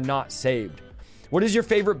that you are not saved. What is your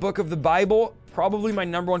favorite book of the Bible? Probably my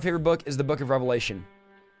number one favorite book is the book of Revelation.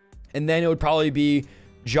 And then it would probably be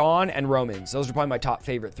John and Romans. Those are probably my top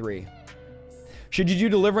favorite 3. Should you do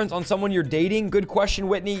deliverance on someone you're dating? Good question,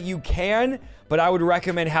 Whitney. You can, but I would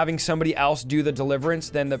recommend having somebody else do the deliverance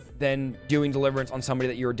than doing deliverance on somebody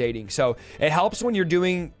that you're dating. So it helps when you're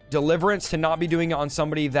doing deliverance to not be doing it on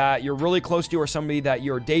somebody that you're really close to or somebody that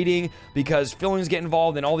you're dating, because feelings get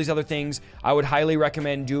involved and all these other things. I would highly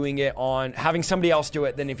recommend doing it on having somebody else do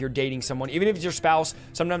it than if you're dating someone. Even if it's your spouse,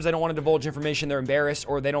 sometimes they don't want to divulge information. They're embarrassed,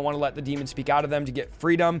 or they don't want to let the demon speak out of them to get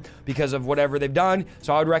freedom because of whatever they've done.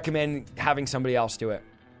 So I would recommend having somebody else do it.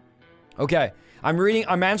 Okay.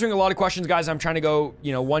 I'm answering a lot of questions, guys. I'm trying to go,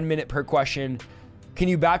 1 minute per question. Can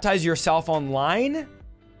you baptize yourself online?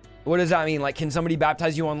 What does that mean? Like, can somebody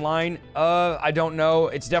baptize you online? I don't know.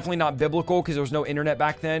 It's definitely not biblical because there was no internet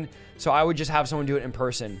back then. So I would just have someone do it in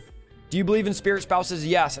person. Do you believe in spirit spouses?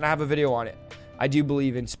 Yes. And I have a video on it. I do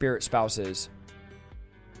believe in spirit spouses.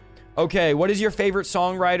 Okay, what is your favorite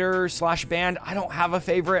songwriter / band? I don't have a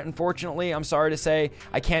favorite, unfortunately. I'm sorry to say.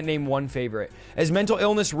 I can't name one favorite. Is mental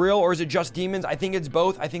illness real, or is it just demons? I think it's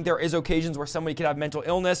both. I think there is occasions where somebody could have mental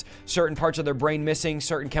illness, certain parts of their brain missing,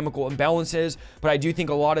 certain chemical imbalances. But I do think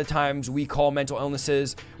a lot of times we call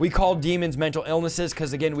demons mental illnesses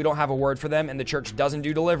because, again, we don't have a word for them, and the church doesn't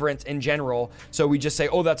do deliverance in general. So we just say,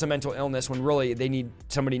 oh, that's a mental illness, when really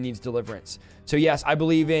somebody needs deliverance. So yes, I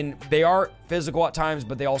believe they are physical at times,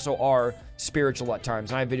 but they also are spiritual at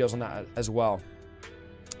times. And I have videos on that as well.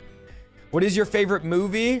 What is your favorite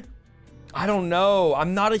movie? I don't know.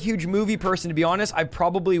 I'm not a huge movie person, to be honest. I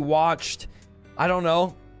probably watched,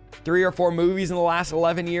 3 or 4 movies in the last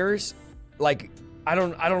 11 years. Like, I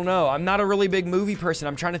don't know. I'm not a really big movie person.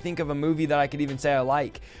 I'm trying to think of a movie that I could even say I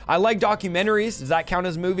like. I like documentaries. Does that count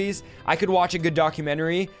as movies? I could watch a good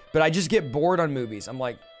documentary, but I just get bored on movies. I'm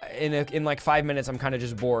like, in like 5 minutes, I'm kind of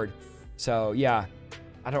just bored. So yeah,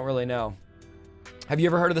 I don't really know. Have you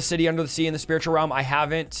ever heard of The City Under the Sea in the spiritual realm? I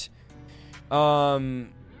haven't. Do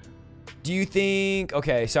you think,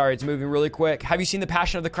 okay, sorry, it's moving really quick. Have you seen The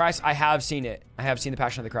Passion of the Christ? I have seen it. I have seen The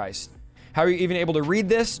Passion of the Christ. How are you even able to read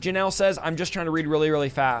this? Janelle says, I'm just trying to read really, really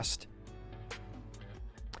fast.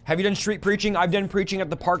 Have you done street preaching? I've done preaching at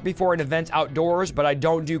the park before and events outdoors, but I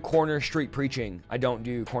don't do corner street preaching. Do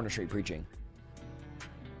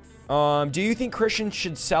you think Christians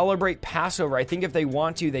should celebrate Passover? I think if they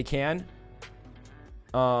want to, they can.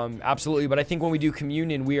 Absolutely. But I think when we do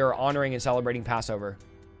communion, we are honoring and celebrating Passover.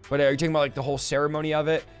 But are you talking about like the whole ceremony of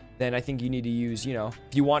it? Then I think you need to use, if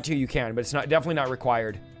you want to, you can, but it's definitely not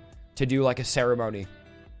required to do like a ceremony.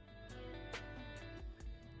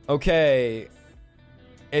 Okay.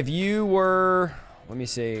 If you were, let me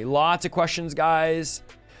see, lots of questions, guys.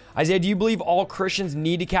 Isaiah, do you believe all Christians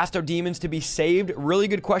need to cast out demons to be saved? Really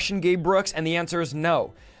good question, Gabe Brooks. And the answer is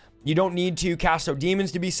no. You don't need to cast out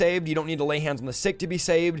demons to be saved. You don't need to lay hands on the sick to be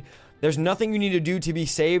saved. There's nothing you need to do to be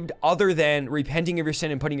saved other than repenting of your sin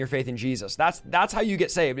and putting your faith in Jesus. That's how you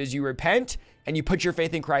get saved, is you repent and you put your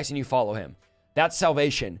faith in Christ and you follow him. That's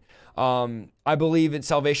salvation. I believe that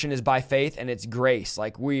salvation is by faith and it's grace.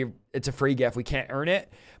 Like it's a free gift. We can't earn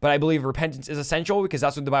it. But I believe repentance is essential because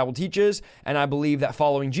that's what the Bible teaches. And I believe that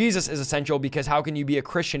following Jesus is essential because how can you be a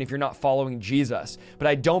Christian if you're not following Jesus? But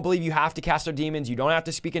I don't believe you have to cast out demons. You don't have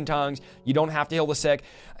to speak in tongues. You don't have to heal the sick.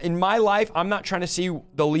 In my life, I'm not trying to see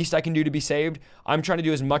the least I can do to be saved. I'm trying to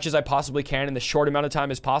do as much as I possibly can in the short amount of time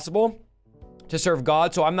as possible to serve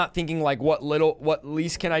God. So I'm not thinking like what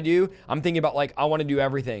least can I do? I'm thinking about like, I want to do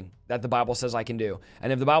everything that the Bible says I can do.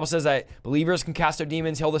 And if the Bible says that believers can cast out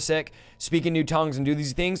demons, heal the sick, speak in new tongues, and do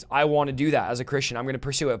these things, I want to do that as a Christian. I'm going to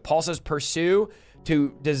pursue it. If Paul says pursue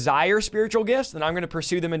to desire spiritual gifts, then I'm going to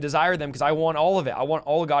pursue them and desire them because I want all of it. I want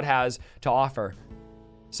all God has to offer.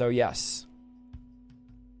 So yes.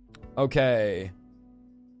 Okay,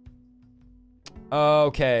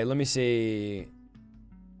 let me see.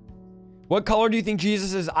 What color do you think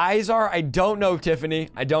Jesus' eyes are? I don't know, Tiffany.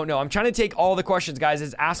 I don't know. I'm trying to take all the questions, guys.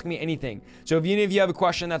 It's ask me anything. So if any of you have a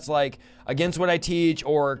question that's like against what I teach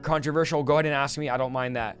or controversial, go ahead and ask me. I don't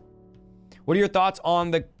mind that. What are your thoughts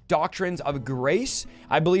on the doctrines of grace?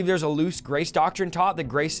 I believe there's a loose grace doctrine taught that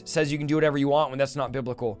grace says you can do whatever you want when that's not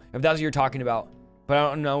biblical, if that's what you're talking about. But I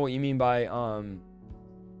don't know what you mean by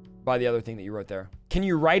the other thing that you wrote there. Can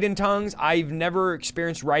you write in tongues? I've never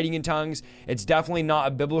experienced writing in tongues. It's definitely not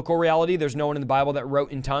a biblical reality. There's no one in the Bible that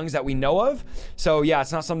wrote in tongues that we know of. So yeah,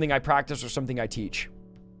 it's not something I practice or something I teach.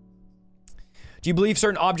 Do you believe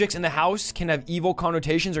certain objects in the house can have evil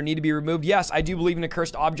connotations or need to be removed? Yes, I do believe in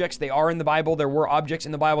accursed objects. They are in the Bible. There were objects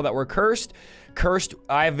in the Bible that were cursed. Cursed,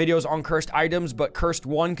 I have videos on cursed items, but cursed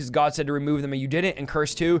 1, because God said to remove them and you didn't, and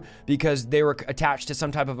cursed 2, because they were attached to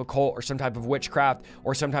some type of occult or some type of witchcraft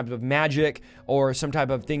or some type of magic or some type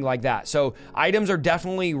of thing like that. So items are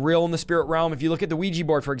definitely real in the spirit realm. If you look at the Ouija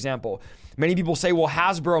board, for example, many people say, well,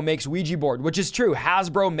 Hasbro makes Ouija board, which is true.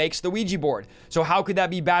 Hasbro makes the Ouija board. So how could that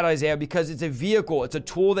be bad, Isaiah? Because it's a vehicle. It's a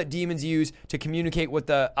tool that demons use to communicate with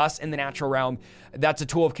us in the natural realm. That's a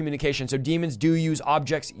tool of communication. So demons do use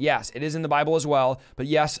objects. Yes, it is in the Bible as well. But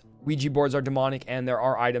yes, Ouija boards are demonic and there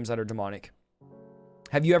are items that are demonic.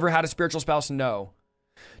 Have you ever had a spiritual spouse? No.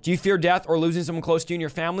 Do you fear death or losing someone close to you in your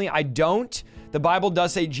family? I don't. The Bible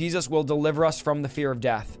does say Jesus will deliver us from the fear of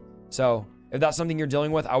death. So if that's something you're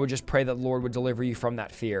dealing with, I would just pray that the Lord would deliver you from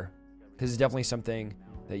that fear, because it's definitely something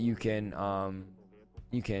that you can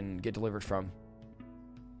get delivered from.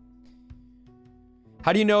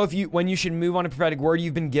 How do you know when you should move on a prophetic word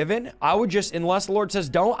you've been given? I would just, unless the Lord says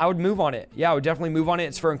don't, I would move on it. Yeah, I would definitely move on it.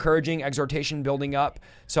 It's for encouraging, exhortation, building up.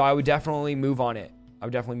 So I would definitely move on it.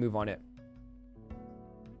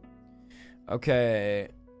 Okay.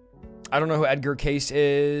 I don't know who Edgar Case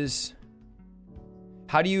is.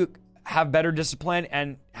 How do you have better discipline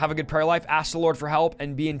and have a good prayer life? Ask the Lord for help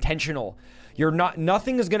and be intentional.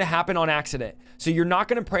 Nothing is going to happen on accident. So you're not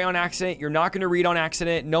going to pray on accident. You're not going to read on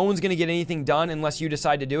accident. No one's going to get anything done unless you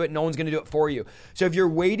decide to do it. No one's going to do it for you. So if you're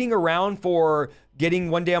waiting around for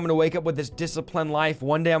one day I'm going to wake up with this disciplined life,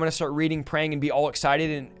 one day I'm going to start reading, praying, and be all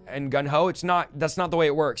excited and gung-ho, that's not the way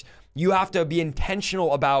it works. You have to be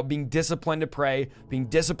intentional about being disciplined to pray, being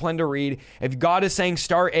disciplined to read. If God is saying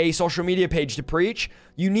start a social media page to preach,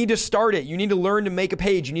 you need to start it. You need to learn to make a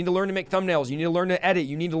page. You need to learn to make thumbnails. You need to learn to edit.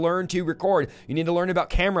 You need to learn to record. You need to learn about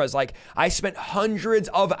cameras. Like, I spent hundreds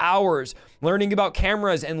of hours learning about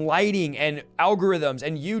cameras and lighting and algorithms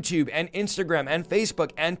and YouTube and Instagram and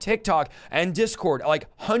Facebook and TikTok and Discord. Like,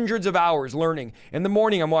 hundreds of hours learning. In the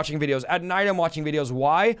morning, I'm watching videos. At night, I'm watching videos.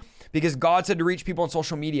 Why? Because God said to reach people on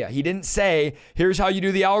social media. He didn't say, here's how you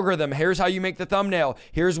do the algorithm. Here's how you make the thumbnail.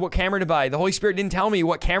 Here's what camera to buy. The Holy Spirit didn't tell me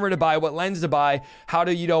what camera to buy, what lens to buy, how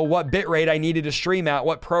to, what bit rate I needed to stream at,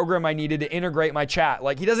 what program I needed to integrate my chat.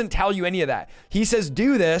 Like, he doesn't tell you any of that. He says,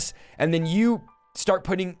 do this, and then you start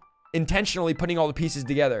intentionally putting all the pieces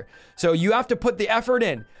together. So you have to put the effort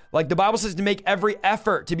in. Like the Bible says, to make every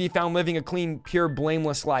effort to be found living a clean, pure,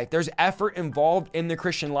 blameless life. There's effort involved in the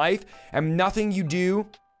Christian life, and nothing you do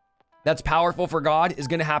that's powerful for God is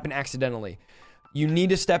going to happen accidentally. You need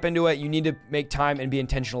to step into it. You need to make time and be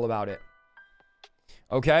intentional about it.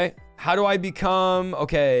 Okay. How do I become,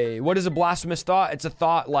 what is a blasphemous thought? It's a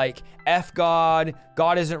thought like F God,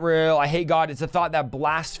 God isn't real, I hate God. It's a thought that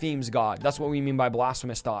blasphemes God. That's what we mean by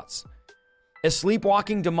blasphemous thoughts. Is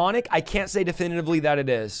sleepwalking demonic? I can't say definitively that it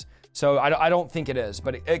is. So I don't think it is,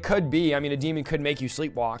 but it could be. I mean, a demon could make you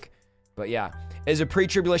sleepwalk, but yeah. Is a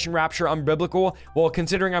pre-tribulation rapture unbiblical? Well,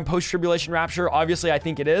 considering I'm post-tribulation rapture, obviously I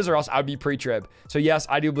think it is, or else I'd be pre-trib. So yes,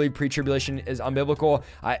 I do believe pre-tribulation is unbiblical.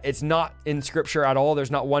 It's not in scripture at all. There's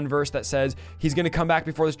not one verse that says he's going to come back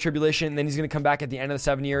before this tribulation, and then he's going to come back at the end of the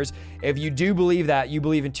 7 years. If you do believe that, you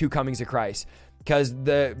believe in two comings of Christ. Because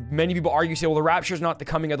many people argue, say, well, the rapture is not the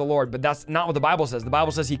coming of the Lord, but that's not what the Bible says. The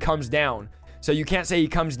Bible says he comes down. So you can't say he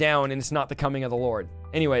comes down and it's not the coming of the Lord.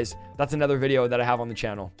 Anyways, that's another video that I have on the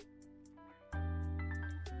channel.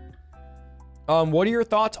 What are your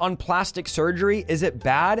thoughts on plastic surgery? Is it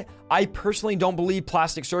bad? I personally don't believe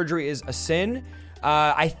plastic surgery is a sin.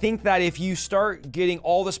 I think that if you start getting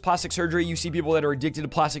all this plastic surgery, you see people that are addicted to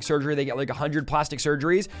plastic surgery, they get like 100 plastic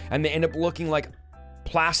surgeries and they end up looking like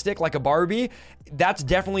plastic, like a Barbie. That's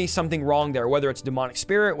definitely something wrong there, whether it's demonic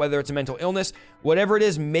spirit, whether it's a mental illness, whatever it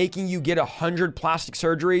is making you get 100 plastic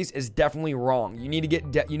surgeries is definitely wrong. You need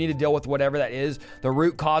to deal with whatever that is, the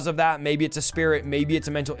root cause of that. Maybe it's a spirit, maybe it's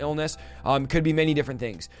a mental illness, could be many different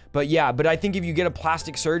things. But I think if you get a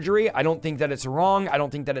plastic surgery, I don't think that it's wrong. I don't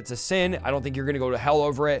think that it's a sin. I don't think you're going to go to hell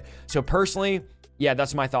over it. So personally,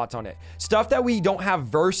 that's my thoughts on it. Stuff that we don't have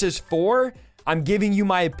verses for, I'm giving you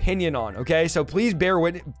my opinion on, okay? So please bear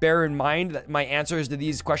in mind that my answers to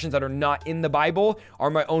these questions that are not in the Bible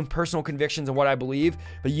are my own personal convictions and what I believe,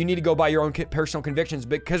 but you need to go by your own personal convictions,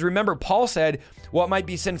 because remember, Paul said what might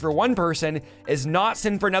be sin for one person is not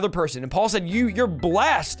sin for another person. And Paul said you're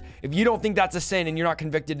blessed if you don't think that's a sin and you're not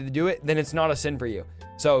convicted to do it, then it's not a sin for you.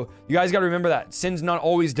 So you guys got to remember that sin's not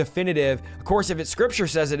always definitive. Of course, if it's scripture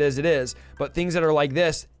says it is, but things that are like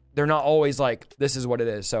this, they're not always like, this is what it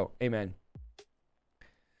is. So amen.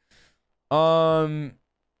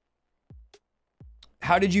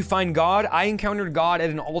 How did you find God? I encountered God at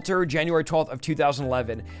an altar January 12th of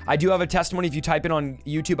 2011. I do have a testimony. If you type in on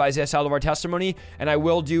YouTube, Isaiah Saldivar testimony, and I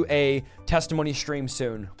will do a testimony stream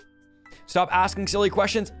soon. Stop asking silly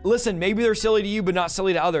questions. Listen, maybe they're silly to you, but not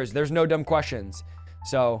silly to others. There's no dumb questions.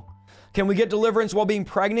 So, can we get deliverance while being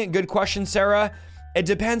pregnant? Good question, Sarah. It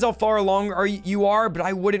depends how far along you are, but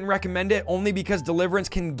I wouldn't recommend it only because deliverance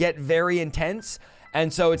can get very intense.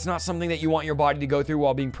 And so it's not something that you want your body to go through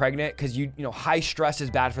while being pregnant, because high stress is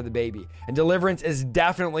bad for the baby. And deliverance is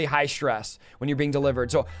definitely high stress when you're being delivered.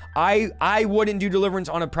 So I wouldn't do deliverance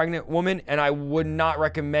on a pregnant woman, and I would not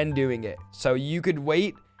recommend doing it. So you could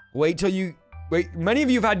wait till you wait. Many of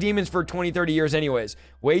you have had demons for 20, 30 years anyways.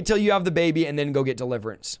 Wait till you have the baby and then go get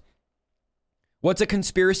deliverance. What's a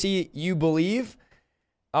conspiracy you believe?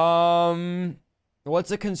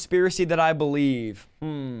 What's a conspiracy that I believe?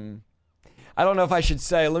 I don't know if I should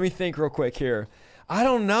say. Let me think real quick here. I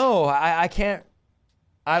don't know. I can't.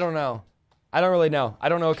 I don't know. I don't really know. I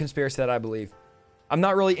don't know a conspiracy that I believe. I'm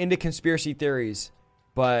not really into conspiracy theories,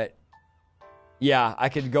 but yeah, I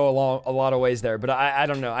could go along a lot of ways there, but I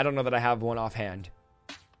don't know. I don't know that I have one offhand.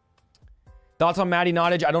 Thoughts on Maddie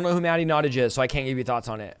Nottage? I don't know who Maddie Nottage is, so I can't give you thoughts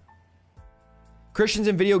on it. Christians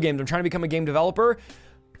in video games. I'm trying to become a game developer.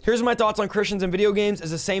 Here's my thoughts on Christians and video games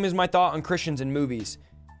is the same as my thought on Christians and movies.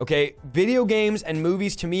 Okay, video games and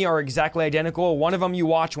movies to me are exactly identical. One of them you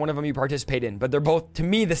watch, one of them you participate in, but they're both, to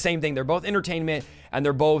me, the same thing. They're both entertainment and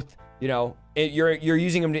they're both You're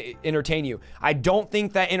using them to entertain you. I don't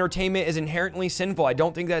think that entertainment is inherently sinful. I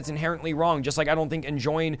don't think that's inherently wrong. Just like I don't think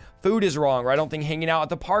enjoying food is wrong, or I don't think hanging out at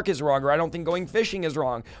the park is wrong, or I don't think going fishing is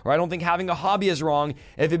wrong, or I don't think having a hobby is wrong.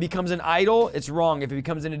 If it becomes an idol, it's wrong. If it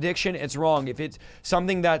becomes an addiction, it's wrong. If it's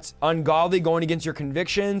something that's ungodly, going against your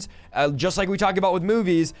convictions, just like we talk about with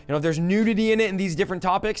movies, if there's nudity in it and these different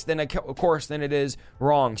topics, then of course, then it is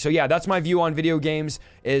wrong. So yeah, that's my view on video games,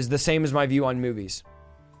 is the same as my view on movies.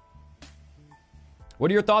 What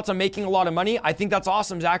are your thoughts on making a lot of money? I think that's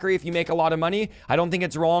awesome, Zachary, if you make a lot of money. I don't think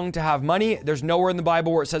it's wrong to have money. There's nowhere in the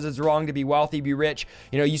Bible where it says it's wrong to be wealthy, be rich.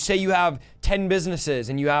 You say you have 10 businesses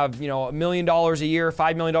and you have, $1 million a year,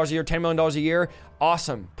 $5 million a year, $10 million a year.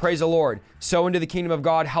 Awesome. Praise the Lord. Sow into the kingdom of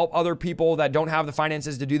God. Help other people that don't have the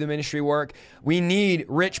finances to do the ministry work. We need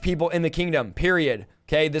rich people in the kingdom, period.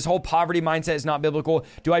 Okay, this whole poverty mindset is not biblical.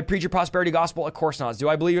 Do I preach a prosperity gospel? Of course not. Do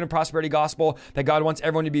I believe in a prosperity gospel that God wants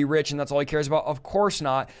everyone to be rich and that's all he cares about? Of course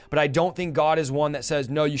not. But I don't think God is one that says,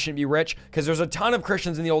 no, you shouldn't be rich, because there's a ton of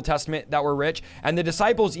Christians in the Old Testament that were rich, and the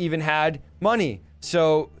disciples even had money.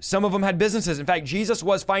 So some of them had businesses. In fact, Jesus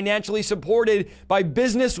was financially supported by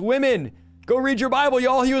business women. Go read your Bible,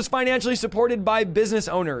 y'all. He was financially supported by business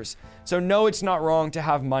owners. So no, it's not wrong to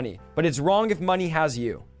have money, but it's wrong if money has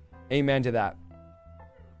you. Amen to that.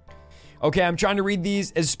 Okay, I'm trying to read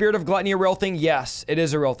these. Is spirit of gluttony a real thing? Yes, it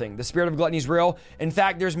is a real thing. The spirit of gluttony is real. In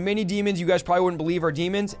fact, there's many demons you guys probably wouldn't believe are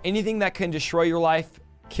demons. Anything that can destroy your life,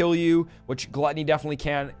 kill you, which gluttony definitely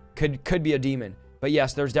could be a demon. But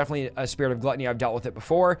yes, there's definitely a spirit of gluttony. I've dealt with it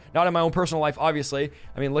before. Not in my own personal life, obviously.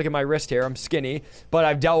 I mean, look at my wrist here. I'm skinny. But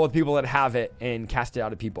I've dealt with people that have it and cast it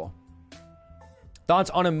out of people.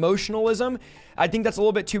 Thoughts on emotionalism? I think that's a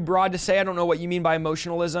little bit too broad to say. I don't know what you mean by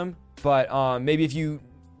emotionalism. But maybe if you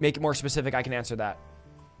make it more specific, I can answer that.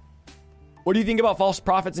 What do you think about false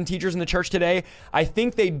prophets and teachers in the church today? I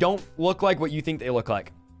think they don't look like what you think they look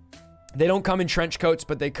like. They don't come in trench coats,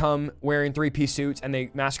 but they come wearing 3-piece suits and they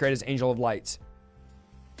masquerade as angel of lights.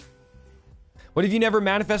 What if you never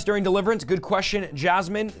manifest during deliverance? Good question,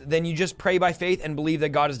 Jasmine. Then you just pray by faith and believe that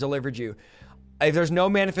God has delivered you. If there's no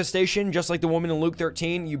manifestation, just like the woman in Luke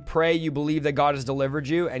 13, you pray, you believe that God has delivered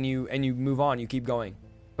you, and you move on, you keep going.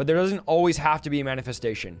 But there doesn't always have to be a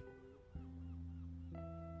manifestation.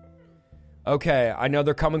 Okay, I know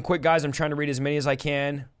they're coming quick, guys. I'm trying to read as many as I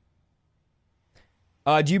can.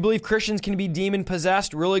 Do you believe Christians can be demon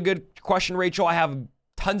possessed? Really good question, Rachel. I have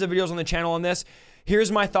tons of videos on the channel on this.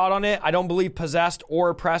 Here's my thought on it. I don't believe possessed or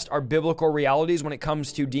oppressed are biblical realities when it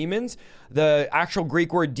comes to demons. The actual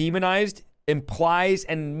Greek word demonized implies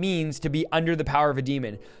and means to be under the power of a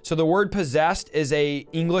demon. So the word possessed is a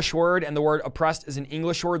English word and the word oppressed is an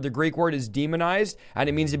English word. The Greek word is demonized and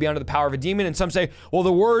it means to be under the power of a demon. And some say, well,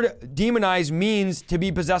 the word demonized means to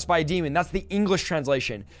be possessed by a demon. That's the English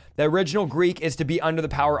translation. The original Greek is to be under the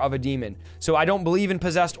power of a demon. So I don't believe in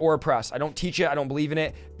possessed or oppressed. I don't teach it. I don't believe in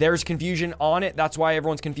it. There's confusion on it. That's why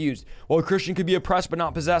everyone's confused. Well, a Christian could be oppressed but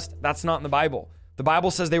not possessed. That's not in the Bible. The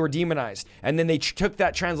Bible says they were demonized. And then they took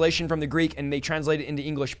that translation from the Greek and they translated it into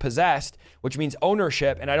English possessed, which means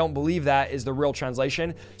ownership. And I don't believe that is the real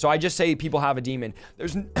translation. So I just say people have a demon.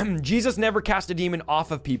 Jesus never cast a demon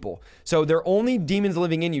off of people. So they're only demons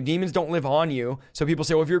living in you. Demons don't live on you. So people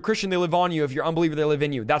say, well, if you're a Christian, they live on you. If you're an unbeliever, they live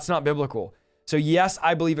in you. That's not biblical. So yes,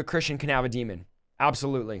 I believe a Christian can have a demon.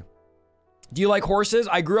 Absolutely. Do you like horses?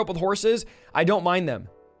 I grew up with horses. I don't mind them.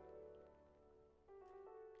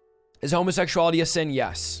 Is homosexuality a sin?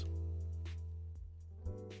 Yes.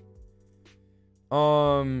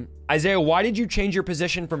 Isaiah, why did you change your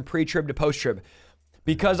position from pre-trib to post-trib?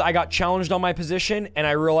 Because I got challenged on my position and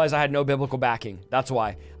I realized I had no biblical backing. That's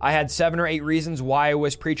why. I had 7 or 8 reasons why I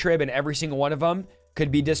was pre-trib and every single one of them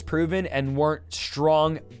could be disproven and weren't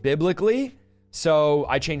strong biblically. So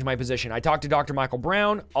I changed my position. I talked to Dr. Michael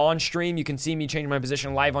Brown on stream. You can see me change my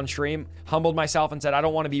position live on stream. Humbled myself and said, I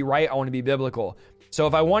don't want to be right. I want to be biblical. So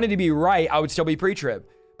if I wanted to be right, I would still be pre-trib.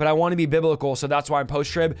 But I want to be biblical, so that's why I'm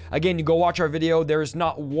post-trib. Again, you go watch our video. There's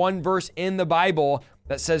not one verse in the Bible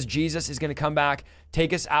that says Jesus is going to come back,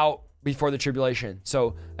 take us out before the tribulation.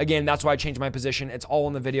 So again, that's why I changed my position. It's all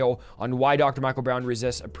in the video on why Dr. Michael Brown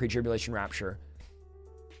resists a pre-tribulation rapture.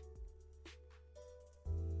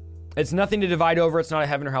 It's nothing to divide over. It's not a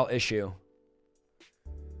heaven or hell issue.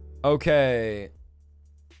 Okay.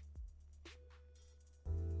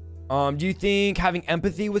 Do you think having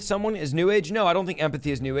empathy with someone is new age? No, I don't think empathy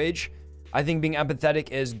is new age. I think being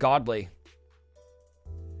empathetic is godly.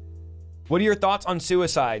 What are your thoughts on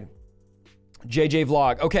suicide? JJ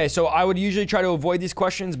Vlog. Okay, so I would usually try to avoid these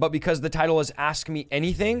questions, but because the title is Ask Me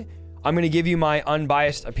Anything, I'm going to give you my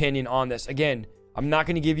unbiased opinion on this. Again, I'm not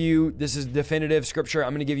going to give you, this is definitive scripture.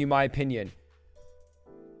 I'm going to give you my opinion.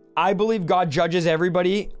 I believe God judges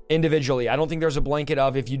everybody individually. I don't think there's a blanket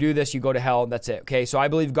of if you do this, you go to hell. That's it. Okay. So I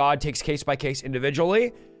believe God takes case by case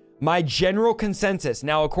individually. My general consensus.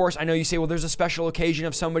 Now, of course, I know you say, well, there's a special occasion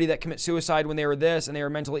of somebody that commits suicide when they were this and they were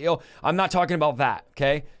mentally ill. I'm not talking about that.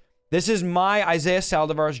 Okay. This is my Isaiah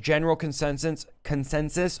Saldivar's general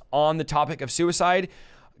consensus on the topic of suicide.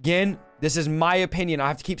 Again, this is my opinion. I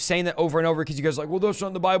have to keep saying that over and over because you guys are like, well, that's not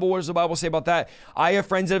in the Bible. What does the Bible say about that? I have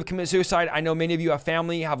friends that have committed suicide. I know many of you have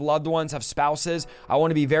family, have loved ones, have spouses. I want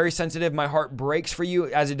to be very sensitive. My heart breaks for you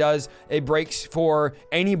as it does. It breaks for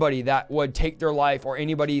anybody that would take their life or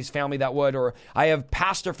anybody's family that would. Or I have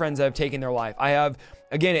pastor friends that have taken their life. I have,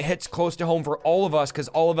 again, it hits close to home for all of us because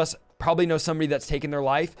all of us probably know somebody that's taken their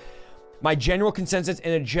life. My general consensus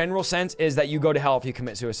in a general sense is that you go to hell if you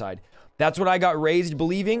commit suicide. That's what I got raised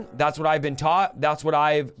believing. That's what I've been taught. That's what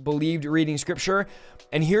I've believed reading scripture.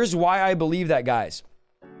 And here's why I believe that, guys.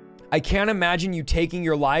 I can't imagine you taking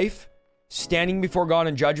your life, standing before God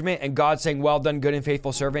in judgment, and God saying, well done, good and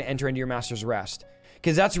faithful servant, enter into your master's rest.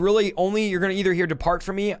 Because that's really only, you're going to either hear depart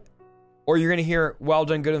from me, or you're going to hear, well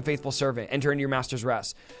done, good and faithful servant, enter into your master's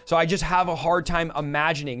rest. So I just have a hard time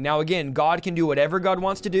imagining. Now, again, God can do whatever God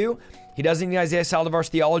wants to do. He doesn't need Isaiah Saldivar's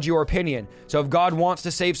theology or opinion. So if God wants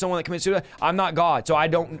to save someone that commits suicide, I'm not God. So I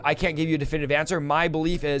can't give you a definitive answer. My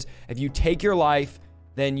belief is if you take your life,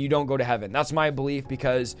 then you don't go to heaven. That's my belief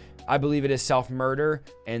because I believe it is self-murder.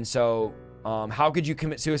 And so how could you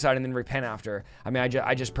commit suicide and then repent after? I mean,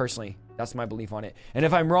 I just personally, that's my belief on it. And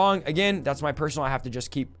if I'm wrong, again, that's my personal, I have to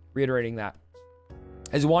just keep reiterating that.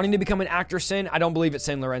 Is wanting to become an actor sin? I don't believe it's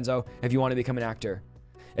sin, Lorenzo, if you want to become an actor.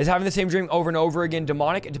 Is having the same dream over and over again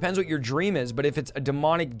demonic? It depends what your dream is, but if it's a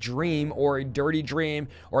demonic dream or a dirty dream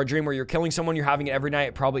or a dream where you're killing someone, you're having it every night,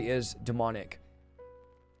 it probably is demonic.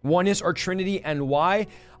 Oneness or Trinity and why?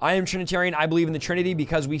 I am Trinitarian. I believe in the Trinity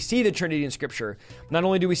because we see the Trinity in Scripture. Not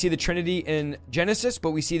only do we see the Trinity in Genesis,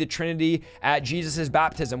 but we see the Trinity at Jesus'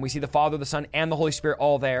 baptism. We see the Father, the Son, and the Holy Spirit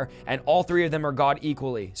all there, and all three of them are God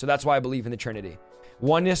equally. So that's why I believe in the Trinity.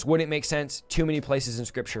 Oneness wouldn't make sense too many places in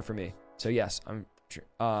Scripture for me. So yes, I'm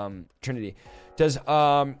Trinity.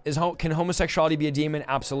 Can homosexuality be a demon?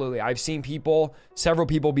 Absolutely. I've seen several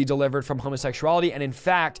people be delivered from homosexuality, and in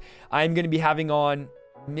fact, I'm going to be having on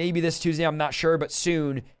maybe this Tuesday, I'm not sure, but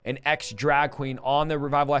soon, an ex-drag queen on the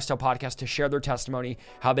Revival Lifestyle podcast to share their testimony,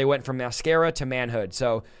 how they went from mascara to manhood.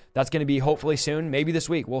 So that's going to be hopefully soon, maybe this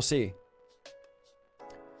week. We'll see.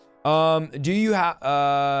 Do you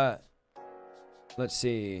have, let's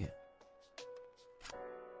see.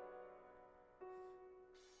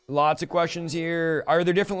 Lots of questions here. Are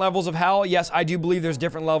there different levels of hell? Yes, I do believe there's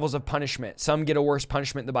different levels of punishment. Some get a worse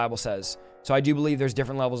punishment, the Bible says. So I do believe there's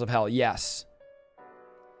different levels of hell. Yes.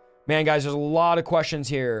 Man, guys, there's a lot of questions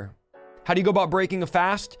here. How do you go about breaking a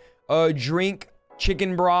fast? Drink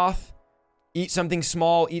chicken broth, eat something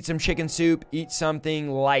small, eat some chicken soup, eat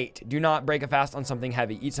something light. Do not break a fast on something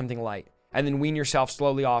heavy. Eat something light. And then wean yourself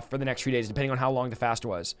slowly off for the next few days, depending on how long the fast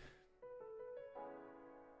was.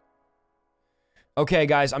 Okay,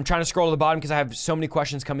 guys, I'm trying to scroll to the bottom because I have so many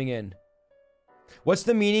questions coming in. What's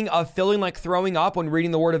the meaning of feeling like throwing up when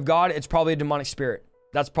reading the Word of God? It's probably a demonic spirit.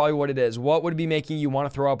 That's probably what it is. What would be making you want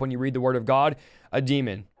to throw up when you read the Word of God? A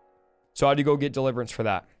demon. So how do you go get deliverance for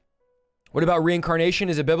that? What about reincarnation?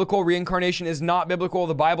 Is it biblical? Reincarnation is not biblical.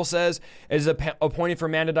 The Bible says it is appointed for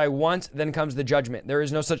man to die once, then comes the judgment. There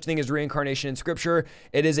is no such thing as reincarnation in Scripture.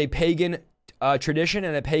 It is a pagan tradition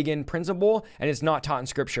and a pagan principle, and it's not taught in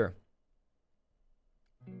Scripture.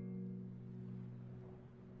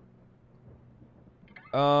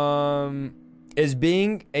 Is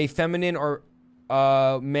being a feminine or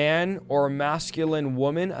man or a masculine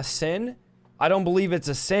woman a sin? I don't believe it's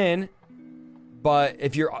a sin, but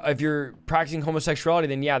if you're practicing homosexuality,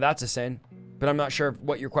 then yeah, that's a sin. But I'm not sure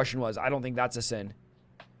what your question was. I don't think that's a sin.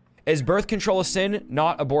 Is birth control a sin?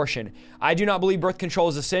 Not abortion. I do not believe birth control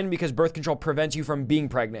is a sin because birth control prevents you from being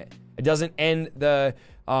pregnant. It doesn't end the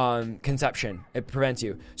conception. It prevents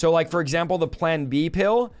you. So like, for example, the Plan B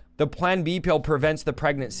pill, the Plan B pill prevents the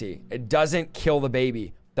pregnancy. It doesn't kill the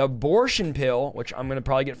baby. The abortion pill, which I'm going to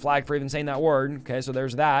probably get flagged for even saying that word. Okay, so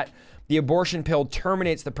there's that. The abortion pill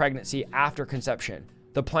terminates the pregnancy after conception.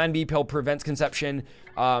 The Plan B pill prevents conception.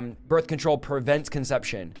 Birth control prevents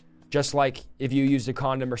conception. Just like if you used a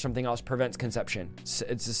condom or something else prevents conception.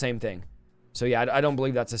 It's the same thing. So yeah, I don't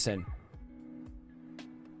believe that's a sin.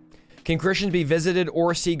 Can Christians be visited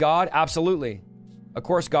or see God? Absolutely. Of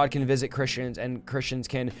course, God can visit Christians and Christians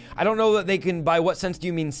can. I don't know that they can, by what sense do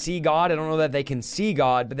you mean see God? I don't know that they can see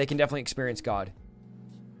God, but they can definitely experience God.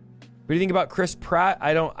 What do you think about Chris Pratt?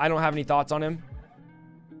 I don't have any thoughts on him.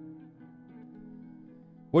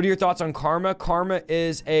 What are your thoughts on karma? Karma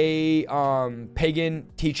is a pagan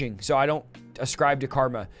teaching, so I don't ascribe to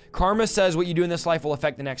karma. Karma says what you do in this life will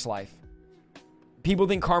affect the next life. People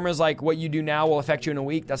think karma is like what you do now will affect you in a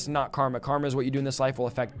week. That's not karma. Karma is what you do in this life will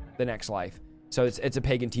affect the next life. So it's a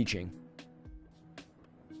pagan teaching.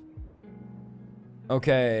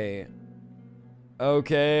 Okay. Oh,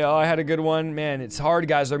 I had a good one. Man, it's hard,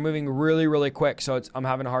 guys. They're moving really, really quick, so I'm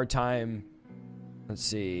having a hard time. Let's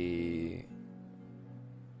see.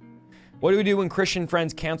 What do we do when Christian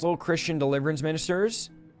friends cancel Christian deliverance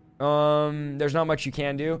ministers? There's not much you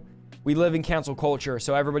can do. We live in cancel culture,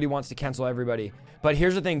 so everybody wants to cancel everybody. But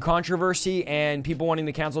here's the thing, controversy and people wanting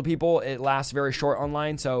to cancel people, it lasts very short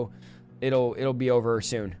online, so it'll be over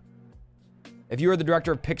soon. If you were the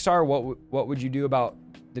director of Pixar, what would you do about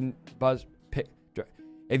the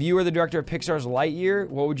If you were the director of Pixar's Lightyear,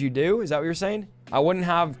 what would you do? Is that what you're saying? I wouldn't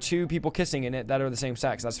have two people kissing in it that are the same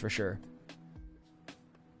sex, that's for sure.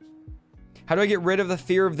 How do I get rid of the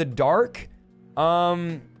fear of the dark?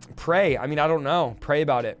 Pray. I mean, I don't know. Pray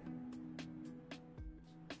about it.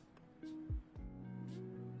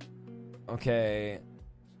 Okay.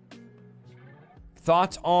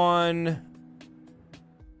 Thoughts on...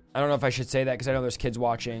 I don't know if I should say that because I know there's kids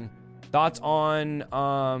watching. Thoughts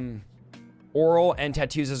on oral and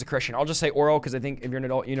tattoos as a Christian. I'll just say oral because I think if you're an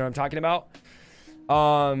adult, you know what I'm talking about.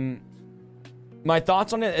 My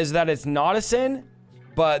thoughts on it is that it's not a sin,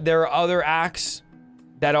 but there are other acts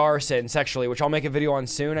that are a sin sexually, which I'll make a video on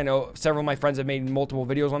soon. I know several of my friends have made multiple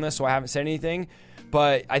videos on this, so I haven't said anything.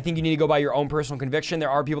 But I think you need to go by your own personal conviction. There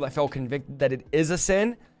are people that feel convicted that it is a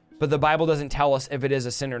sin, but the Bible doesn't tell us if it is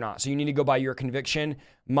a sin or not. So you need to go by your conviction.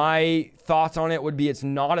 My thoughts on it would be it's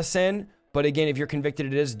not a sin, but again, if you're convicted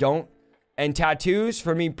it is, don't. And tattoos,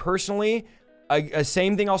 for me personally, a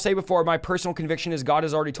same thing I'll say before, my personal conviction is God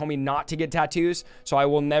has already told me not to get tattoos, so I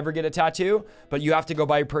will never get a tattoo, but you have to go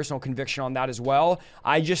by your personal conviction on that as well.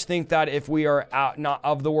 I just think that if we are out, not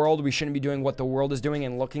of the world, we shouldn't be doing what the world is doing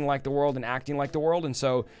and looking like the world and acting like the world, and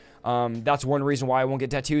so that's one reason why I won't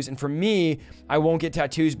get tattoos. And for me, I won't get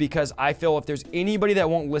tattoos because I feel if there's anybody that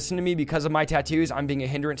won't listen to me because of my tattoos, I'm being a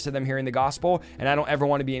hindrance to them hearing the gospel, and I don't ever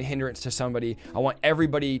want to be a hindrance to somebody. I want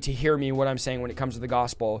everybody to hear me what I'm saying when it comes to the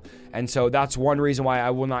gospel, and so that's one reason why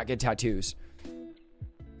I will not get tattoos.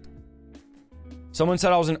 Someone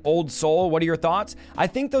said I was an old soul. What are your thoughts? I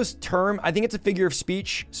think I think it's a figure of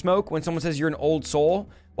speech, Smoke, when someone says you're an old soul,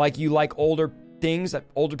 like you like older things that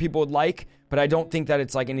older people would like, but I don't think that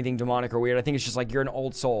it's like anything demonic or weird. I think it's just like you're an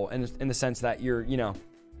old soul in the sense that you're,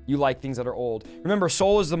 you like things that are old. Remember,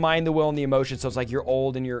 soul is the mind, the will, and the emotion, so it's like you're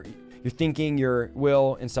old and you're thinking, your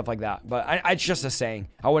will, and stuff like that. But it's just a saying.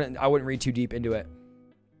 I wouldn't read too deep into it.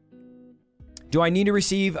 Do I need to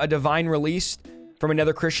receive a divine release from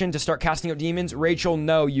another Christian to start casting out demons? Rachel,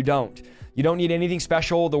 no, you don't. You don't need anything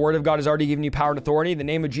special. The word of God has already given you power and authority. The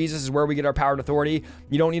name of Jesus is where we get our power and authority.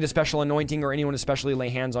 You don't need a special anointing or anyone to specially lay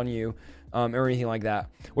hands on you or anything like that.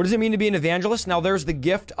 What does it mean to be an evangelist? Now, there's the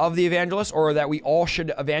gift of the evangelist, or that we all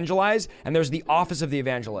should evangelize, and there's the office of the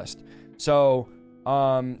evangelist. So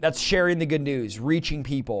that's sharing the good news, reaching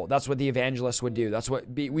people. That's what the evangelist would do.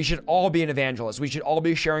 We should all be an evangelist. We should all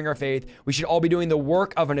be sharing our faith. We should all be doing the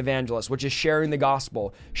work of an evangelist, which is sharing the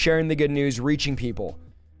gospel, sharing the good news, reaching people.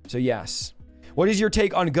 So yes. What is your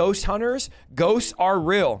take on ghost hunters? Ghosts are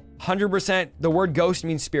real. 100%. The word ghost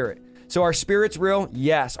means spirit. So are spirits real?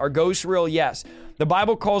 Yes. Are ghosts real? Yes. The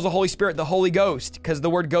Bible calls the Holy Spirit the Holy Ghost because the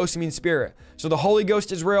word ghost means spirit. So the Holy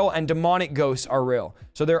Ghost is real and demonic ghosts are real.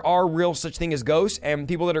 So there are real such thing as ghosts, and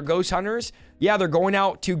people that are ghost hunters, yeah, they're going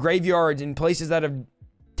out to graveyards and places that have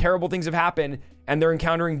terrible things have happened and they're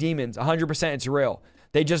encountering demons. 100% it's real.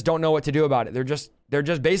 They just don't know what to do about it. They're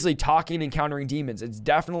just basically talking and encountering demons. It's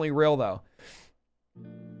definitely real though.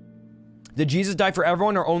 Did Jesus die for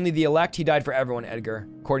everyone or only the elect? He died for everyone, Edgar,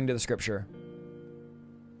 according to the scripture.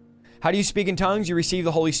 How do you speak in tongues? You receive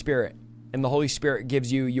the Holy Spirit, and the Holy Spirit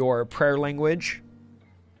gives you your prayer language.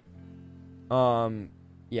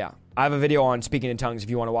 Yeah, I have a video on speaking in tongues if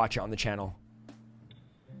you want to watch it on the channel.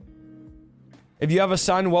 If you have a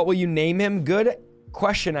son, what will you name him? Good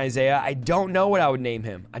question, Isaiah. I don't know what I would name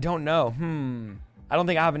him. I don't know. I don't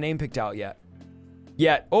think I have a name picked out yet.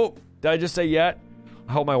 Oh, did I just say yet?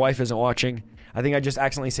 I hope my wife isn't watching. I think I just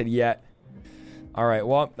accidentally said yet. All right,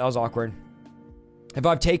 well, that was awkward. If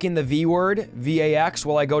I've taken the V word, VAX,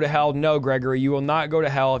 will I go to hell? No, Gregory, you will not go to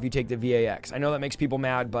hell if you take the VAX. I know that makes people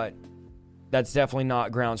mad, but that's definitely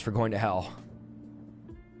not grounds for going to hell.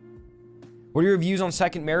 What are your views on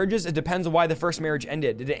second marriages? It depends on why the first marriage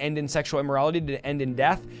ended. Did it end in sexual immorality? Did it end in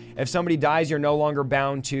death? If somebody dies, you're no longer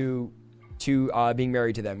bound to being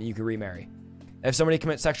married to them. You can remarry. If somebody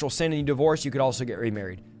commits sexual sin and you divorce, you could also get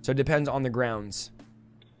remarried. So it depends on the grounds.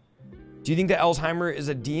 Do you think that Alzheimer is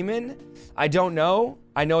a demon? I don't know.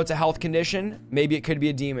 I know it's a health condition. Maybe it could be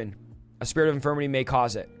a demon. A spirit of infirmity may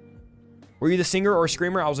cause it. Were you the singer or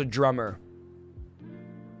screamer? I was a drummer.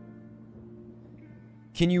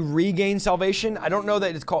 Can you regain salvation? I don't know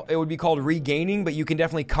that it would be called regaining, but you can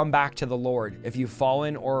definitely come back to the Lord. If you've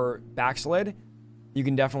fallen or backslid, you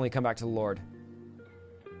can definitely come back to the Lord.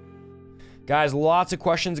 Guys, lots of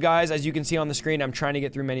questions, guys. As you can see on the screen, I'm trying to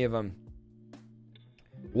get through many of them.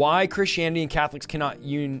 Why Christianity and Catholics cannot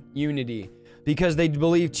unity? Because they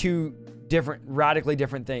believe two radically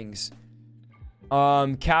different things.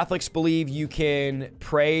 Catholics believe you can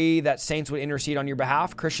pray that saints would intercede on your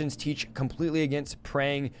behalf. Christians teach completely against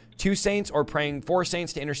praying to saints or praying for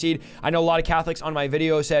saints to intercede. I know a lot of Catholics on my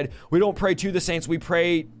video said, we don't pray to the saints, we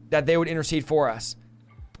pray that they would intercede for us.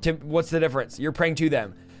 What's the difference? You're praying to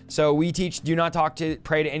them. So we teach, do not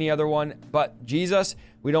pray to any other one but Jesus.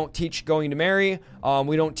 We don't teach going to Mary.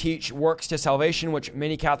 We don't teach works to salvation, which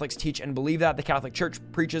many Catholics teach and believe that. The Catholic Church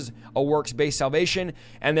preaches a works-based salvation,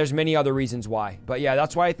 and there's many other reasons why. But yeah,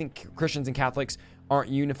 that's why I think Christians and Catholics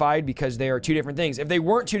aren't unified, because they are two different things. If they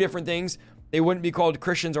weren't two different things, they wouldn't be called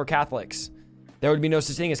Christians or Catholics. There would be no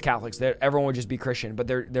such thing as Catholics. Everyone would just be Christian, but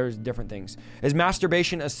there's different things. Is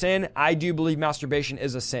masturbation a sin? I do believe masturbation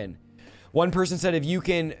is a sin. One person said if you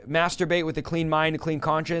can masturbate with a clean mind, a clean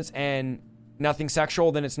conscience, and nothing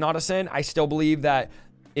sexual, then it's not a sin. I still believe that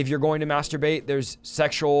if you're going to masturbate, there's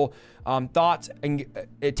sexual thoughts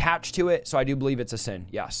attached to it. So I do believe it's a sin.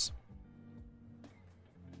 Yes.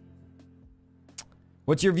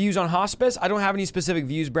 What's your views on hospice? I don't have any specific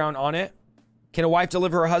views, Brown, on it. Can a wife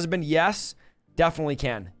deliver her husband? Yes, definitely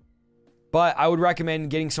can. But I would recommend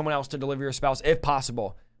getting someone else to deliver your spouse if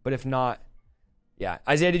possible. But if not, yeah.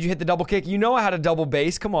 Isaiah, did you hit the double kick? You know I had a double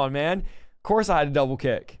base. Come on, man. Of course I had a double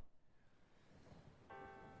kick.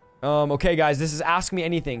 Okay, guys, this is Ask Me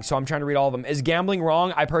Anything, so I'm trying to read all of them. Is gambling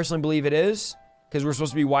wrong? I personally believe it is, because we're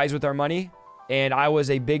supposed to be wise with our money. And I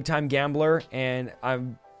was a big-time gambler, and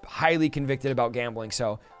I'm highly convicted about gambling.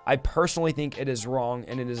 So I personally think it is wrong,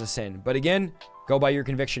 and it is a sin. But again, go by your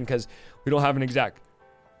conviction, because we don't have an exact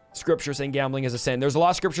scripture saying gambling is a sin. There's a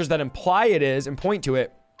lot of scriptures that imply it is and point to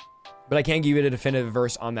it, but I can't give you a definitive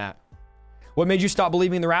verse on that. What made you stop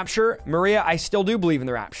believing in the rapture? Maria, I still do believe in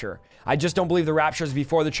the rapture. I just don't believe the rapture is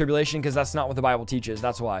before the tribulation, because that's not what the Bible teaches.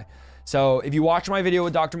 That's why. So if you watch my video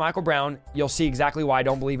with Dr. Michael Brown, you'll see exactly why I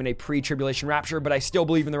don't believe in a pre-tribulation rapture, but I still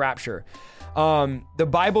believe in the rapture. The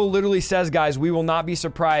Bible literally says, guys, we will not be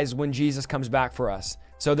surprised when Jesus comes back for us.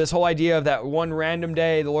 So this whole idea of that one random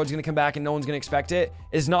day the Lord's going to come back and no one's going to expect it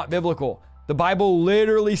is not biblical. The Bible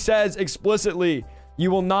literally says explicitly, you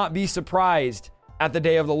will not be surprised at the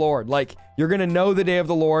day of the Lord. Like, you're going to know the day of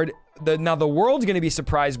the Lord. Now the world's going to be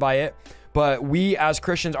surprised by it, but we as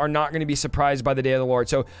Christians are not going to be surprised by the day of the Lord.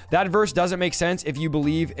 So that verse doesn't make sense if you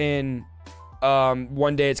believe in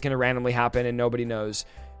one day it's going to randomly happen and nobody knows.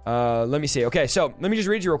 Let me see. Okay, so let me just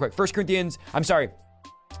read you real quick. 1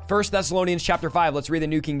 Thessalonians chapter 5. Let's read the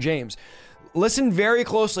New King James. Listen very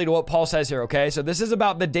closely to what Paul says here, okay? So this is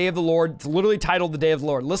about the day of the Lord. It's literally titled the day of the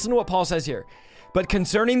Lord. Listen to what Paul says here. But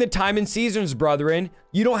concerning the time and seasons, brethren,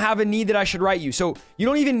 you don't have a need that I should write you. So you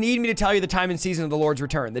don't even need me to tell you the time and season of the Lord's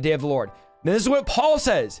return, the day of the Lord. Now this is what Paul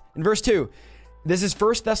says in verse 2. This is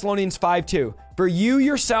 1 Thessalonians 5:2. For you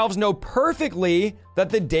yourselves know perfectly that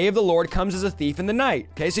the day of the Lord comes as a thief in the night.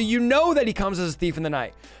 Okay, so you know that he comes as a thief in the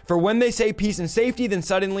night. For when they say peace and safety, then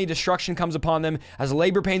suddenly destruction comes upon them. As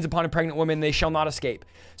labor pains upon a pregnant woman, they shall not escape.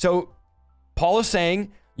 So Paul is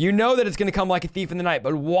saying, you know that it's going to come like a thief in the night,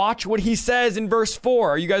 but watch what he says in verse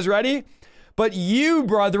 4. Are you guys ready? But you,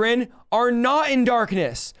 brethren, are not in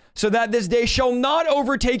darkness, so that this day shall not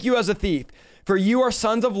overtake you as a thief. For you are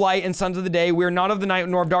sons of light and sons of the day. We are not of the night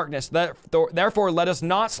nor of darkness. Therefore, let us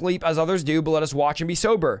not sleep as others do, but let us watch and be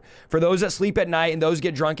sober. For those that sleep at night and those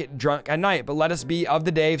get drunk at night. But let us be of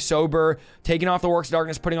the day, sober, taking off the works of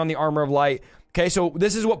darkness, putting on the armor of light. Okay, so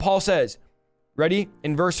this is what Paul says. Ready?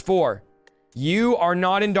 In verse 4. You are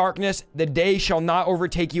not in darkness. The day shall not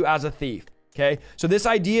overtake you as a thief. Okay, so this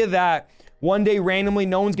idea that one day randomly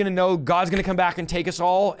no one's going to know, God's going to come back and take us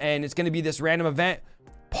all, and it's going to be this random event.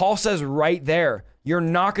 Paul says right there, you're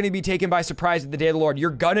not going to be taken by surprise at the day of the Lord. You're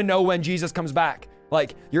going to know when Jesus comes back.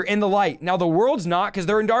 Like, you're in the light. Now, the world's not, because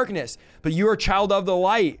they're in darkness, but you're a child of the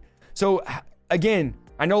light. So again,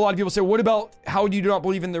 I know a lot of people say, what about how do you not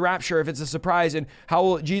believe in the rapture if it's a surprise? And how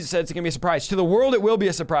will Jesus said it's going to be a surprise? To the world, it will be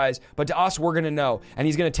a surprise, but to us, we're going to know. And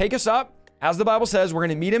he's going to take us up, as the Bible says. We're going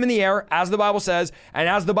to meet him in the air, as the Bible says. And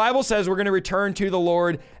as the Bible says, we're going to return to the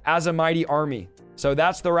Lord as a mighty army. So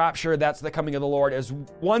that's the rapture. That's the coming of the Lord as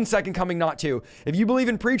one second coming, not two. If you believe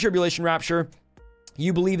in pre-tribulation rapture,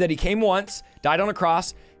 you believe that he came once, died on a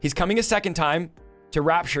cross. He's coming a second time to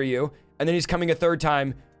rapture you. And then he's coming a third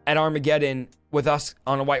time at Armageddon with us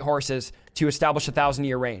on white horses to establish a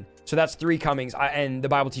 1,000-year reign. So that's 3 comings. And the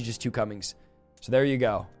Bible teaches 2 comings. So there you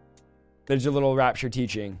go. There's your little rapture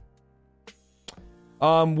teaching.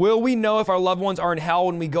 Will we know if our loved ones are in hell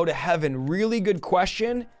when we go to heaven? Really good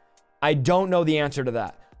question. I don't know the answer to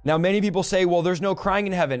that. Now, many people say, well, there's no crying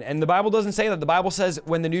in heaven. And the Bible doesn't say that. The Bible says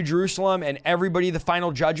when the New Jerusalem and everybody, the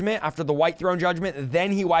final judgment, after the white throne judgment,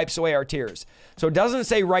 then he wipes away our tears. So it doesn't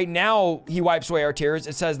say right now he wipes away our tears.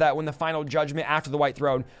 It says that when the final judgment after the white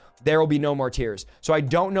throne, there will be no more tears. So I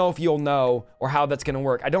don't know if you'll know or how that's going to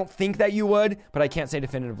work. I don't think that you would, but I can't say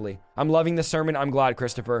definitively. I'm loving the sermon. I'm glad,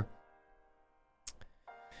 Christopher.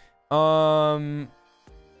 Do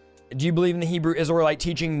you believe in the Hebrew Israelite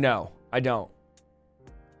teaching? No, I don't.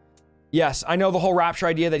 Yes, I know the whole rapture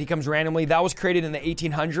idea that he comes randomly. That was created in the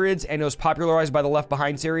 1800s and it was popularized by the Left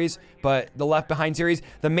Behind series. But the Left Behind series,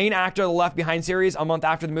 the main actor of the Left Behind series, a month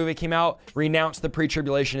after the movie came out, renounced the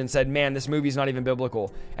pre-tribulation and said, man, this movie's not even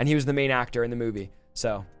biblical. And he was the main actor in the movie.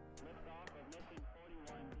 So.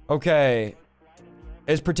 Okay.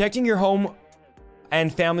 Is protecting your home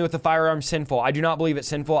and family with a firearm sinful? I do not believe it's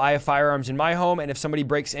sinful. I have firearms in my home. And if somebody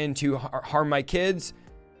breaks in to harm my kids,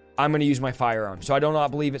 I'm going to use my firearm. So I do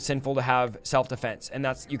not believe it's sinful to have self-defense. And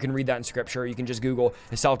that's, you can read that in scripture. You can just Google,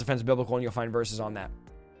 is self-defense biblical? And you'll find verses on that.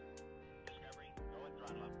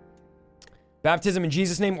 Baptism in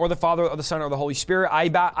Jesus' name or the Father or the Son or the Holy Spirit.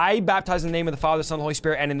 I baptize in the name of the Father, the Son, and the Holy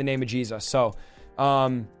Spirit and in the name of Jesus. So,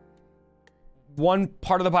 one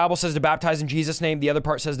part of the Bible says to baptize in Jesus' name. The other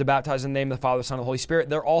part says to baptize in the name of the Father, the Son, and the Holy Spirit.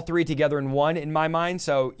 They're all 3 together in one in my mind.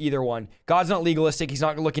 So either one. God's not legalistic. He's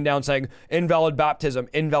not looking down saying invalid baptism,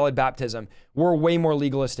 invalid baptism. We're way more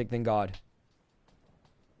legalistic than God.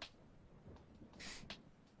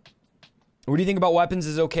 What do you think about weapons?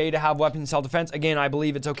 Is it okay to have weapons in self-defense? Again, I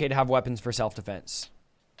believe it's okay to have weapons for self-defense.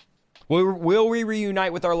 Will we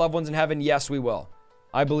reunite with our loved ones in heaven? Yes, we will.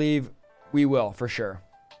 I believe we will, for sure.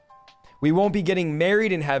 We won't be getting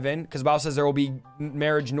married in heaven because the Bible says there will be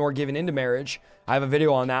marriage nor given into marriage. I have a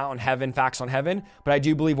video on that on heaven, facts on heaven. But I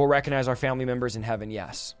do believe we'll recognize our family members in heaven,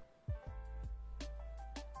 yes.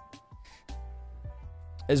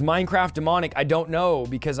 Is Minecraft demonic? I don't know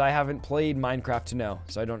because I haven't played Minecraft to know.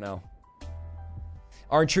 So I don't know.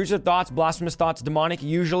 Are intrusive thoughts, blasphemous thoughts demonic?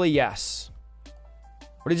 Usually, yes.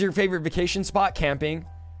 What is your favorite vacation spot? Camping.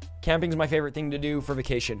 Camping is my favorite thing to do for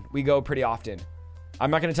vacation. We go pretty often. I'm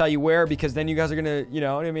not going to tell you where because then you guys are going to, you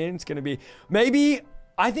know what I mean? It's going to be, maybe,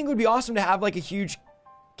 I think it would be awesome to have like a huge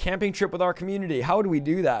camping trip with our community. How would we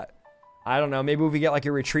do that? I don't know. Maybe if we get like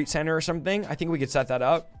a retreat center or something, I think we could set that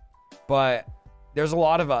up. But there's a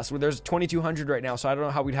lot of us. There's 2,200 right now, so I don't know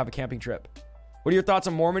how we'd have a camping trip. What are your thoughts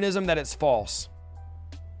on Mormonism? That it's false.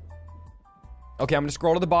 Okay, I'm going to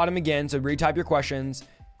scroll to the bottom again, so retype your questions.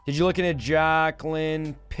 Did you look into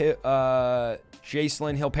Jacelyn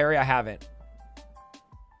Hill Perry? I haven't.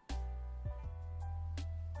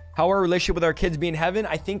 How are our relationship with our kids be in heaven?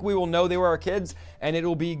 I think we will know they were our kids and it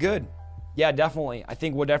will be good. Yeah, definitely. I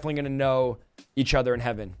think we're definitely going to know each other in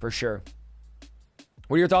heaven for sure.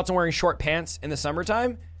 What are your thoughts on wearing short pants in the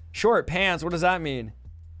summertime? Short pants, what does that mean?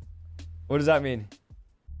 What does that mean?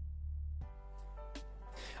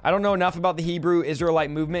 I don't know enough about the Hebrew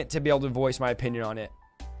Israelite movement to be able to voice my opinion on it.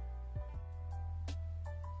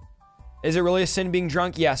 Is it really a sin being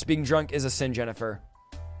drunk? Yes, being drunk is a sin, Jennifer.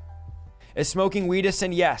 Is smoking weed a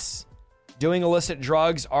sin? Yes. Doing illicit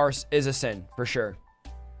drugs is a sin, for sure.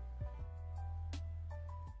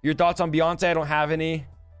 Your thoughts on Beyonce? I don't have any.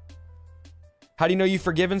 How do you know you've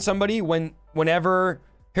forgiven somebody?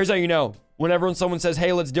 Here's how you know. Whenever someone says,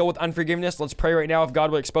 hey, let's deal with unforgiveness. Let's pray right now if God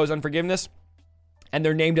will expose unforgiveness. And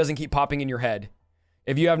their name doesn't keep popping in your head.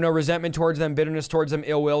 If you have no resentment towards them, bitterness towards them,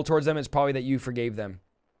 ill will towards them, it's probably that you forgave them.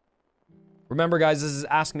 Remember, guys, this is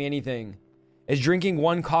Ask Me Anything. Is drinking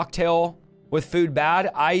one cocktail with food bad?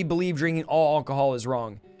 I believe drinking all alcohol is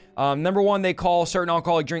wrong. Number one, they call certain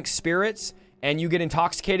alcoholic drinks spirits, and you get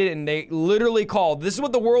intoxicated, and they literally this is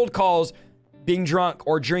what the world calls being drunk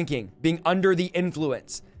or drinking, being under the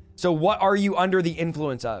influence. So what are you under the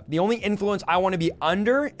influence of? The only influence I want to be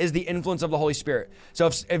under is the influence of the Holy Spirit. So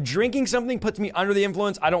if drinking something puts me under the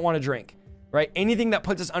influence, I don't want to drink. Right? Anything that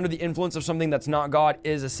puts us under the influence of something that's not God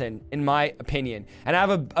is a sin, in my opinion. And I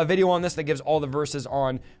have a video on this that gives all the verses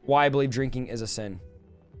on why I believe drinking is a sin.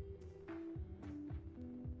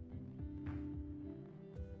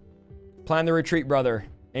 Plan the retreat, brother.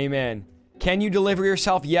 Amen. Can you deliver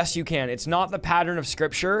yourself? Yes, you can. It's not the pattern of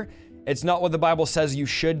scripture. It's not what the Bible says you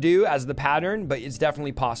should do as the pattern, but it's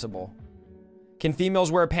definitely possible. Can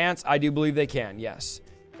females wear pants? I do believe they can, yes.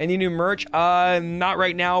 Any new merch? Not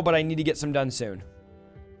right now, but I need to get some done soon.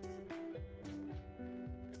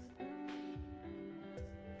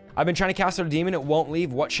 I've been trying to cast out a demon. It won't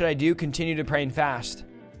leave. What should I do? Continue to pray and fast.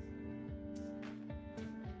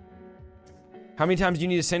 How many times do you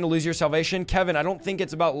need to sin to lose your salvation? Kevin, I don't think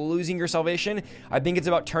it's about losing your salvation. I think it's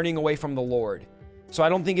about turning away from the Lord. So I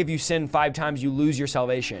don't think if you sin 5 times, you lose your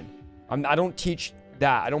salvation. I don't teach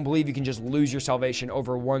that. I don't believe you can just lose your salvation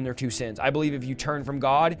over 1 or 2 sins. I believe if you turn from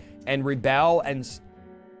God and rebel and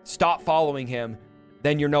stop following him,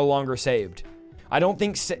 then you're no longer saved. I don't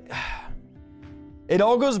think... It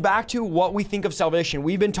all goes back to what we think of salvation.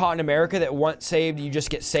 We've been taught in America that once saved, you just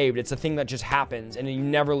get saved. It's a thing that just happens and you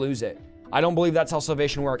never lose it. I don't believe that's how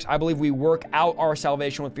salvation works. I believe we work out our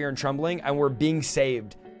salvation with fear and trembling, and we're being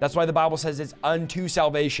saved. That's why the Bible says it's unto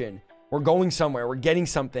salvation. We're going somewhere. We're getting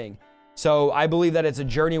something. So I believe that it's a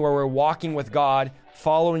journey where we're walking with God,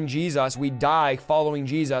 following Jesus. We die following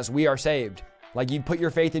Jesus. We are saved. Like you put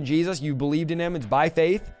your faith in Jesus, you believed in him, it's by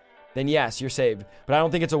faith, then yes, you're saved. But I don't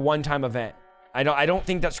think it's a one-time event. I don't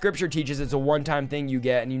think that scripture teaches it's a one-time thing you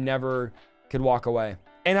get and you never could walk away.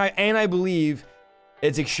 And I believe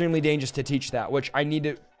it's extremely dangerous to teach that, which I need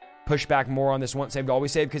to push back more on this once saved,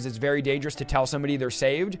 always saved, because it's very dangerous to tell somebody they're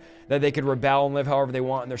saved, that they could rebel and live however they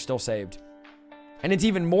want and they're still saved. And it's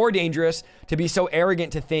even more dangerous to be so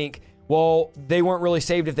arrogant to think, well, they weren't really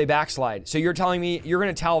saved if they backslide. So you're telling me you're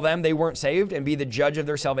going to tell them they weren't saved and be the judge of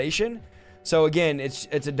their salvation? So again, it's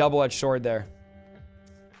a double-edged sword there.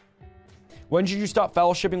 When should you stop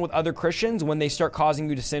fellowshipping with other Christians? When they start causing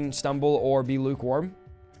you to sin, stumble, or be lukewarm?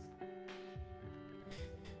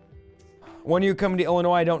 When you come to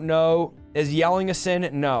Illinois, I don't know. Is yelling a sin?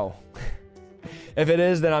 No. If it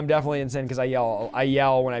is, then I'm definitely in sin because I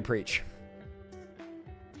yell when I preach.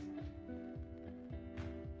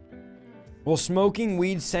 Will smoking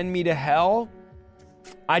weed send me to hell?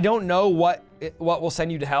 I don't know what will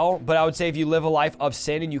send you to hell, but I would say if you live a life of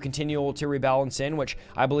sin and you continue to rebel in sin, which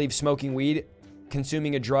I believe smoking weed,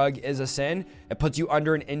 consuming a drug is a sin, it puts you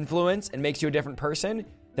under an influence and makes you a different person,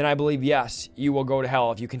 then I believe, yes, you will go to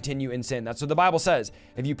hell if you continue in sin. That's what the Bible says.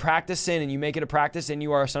 If you practice sin and you make it a practice, then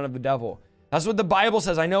you are a son of the devil. That's what the Bible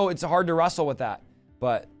says. I know it's hard to wrestle with that,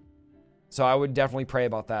 but so I would definitely pray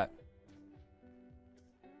about that.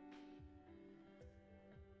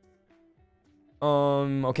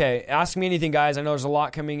 Okay, ask me anything, guys. I know there's a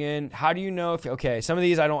lot coming in. How do you know if, okay, some of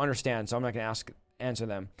these I don't understand, so I'm not going to answer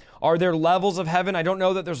them. Are there levels of heaven? I don't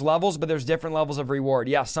know that there's levels, but there's different levels of reward.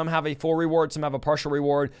 Yes, some have a full reward, some have a partial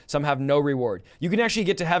reward, some have no reward. You can actually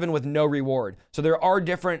get to heaven with no reward. So there are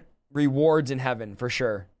different rewards in heaven, for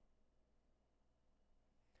sure.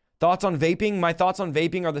 Thoughts on vaping? My thoughts on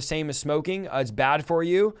vaping are the same as smoking. It's bad for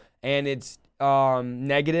you, and it's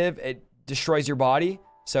negative. It destroys your body,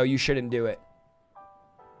 so you shouldn't do it.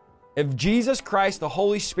 If Jesus Christ, the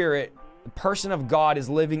Holy Spirit, the person of God is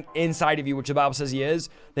living inside of you, which the Bible says he is,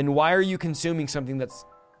 then why are you consuming something that's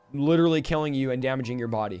literally killing you and damaging your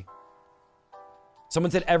body? Someone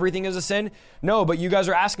said everything is a sin. No, but you guys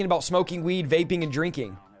are asking about smoking weed, vaping, and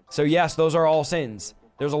drinking. So yes, those are all sins.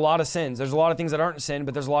 There's a lot of sins. There's a lot of things that aren't a sin,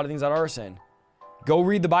 but there's a lot of things that are a sin. Go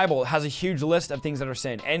read the Bible. It has a huge list of things that are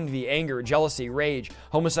sin. Envy, anger, jealousy, rage,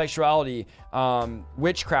 homosexuality,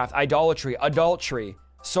 witchcraft, idolatry, adultery,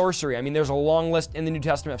 sorcery. I mean, there's a long list in the New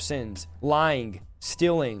Testament of sins. Lying,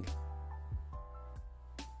 stealing.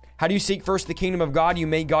 How do you seek first the kingdom of God? You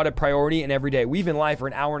make God a priority in every day. We've been live for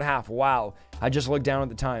an hour and a half. Wow. I just looked down at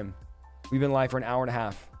the time. We've been live for an hour and a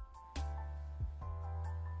half.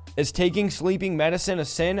 Is taking sleeping medicine a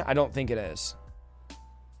sin? I don't think it is.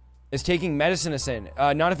 Is taking medicine a sin?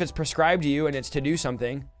 Not if it's prescribed to you and it's to do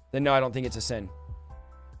something. Then no, I don't think it's a sin.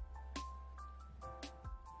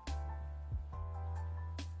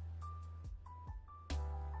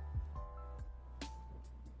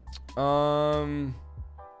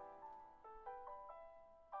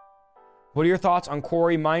 What are your thoughts on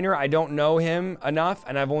Corey Minor? I don't know him enough,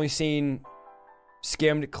 and I've only seen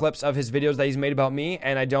skimmed clips of his videos that he's made about me,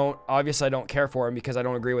 and I don't care for him because I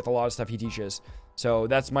don't agree with a lot of stuff he teaches. So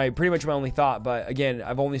that's pretty much my only thought. But again,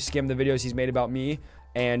 I've only skimmed the videos he's made about me,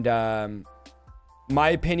 and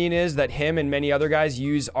my opinion is that him and many other guys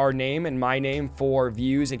use our name and my name for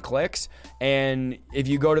views and clicks. And if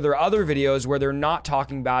you go to their other videos where they're not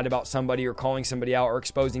talking bad about somebody or calling somebody out or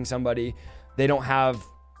exposing somebody, they don't have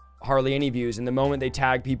hardly any views. And the moment they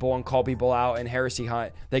tag people and call people out and heresy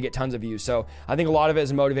hunt, they get tons of views. So I think a lot of it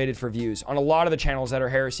is motivated for views. On a lot of the channels that are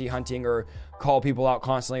heresy hunting or call people out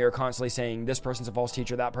constantly or constantly saying this person's a false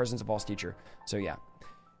teacher, that person's a false teacher. So yeah.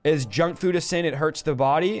 Is junk food a sin? It hurts the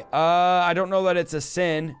body. I don't know that it's a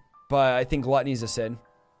sin, but I think gluttony is a sin.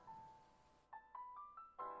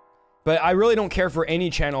 But I really don't care for any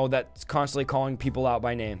channel that's constantly calling people out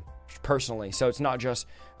by name, personally. So it's not just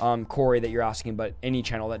Corey that you're asking, but any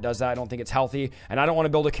channel that does that. I don't think it's healthy. And I don't want to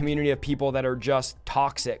build a community of people that are just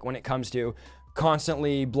toxic when it comes to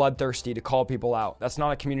constantly bloodthirsty to call people out. That's not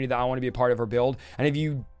a community that I want to be a part of or build. And if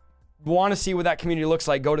you want to see what that community looks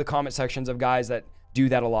like, go to comment sections of guys that do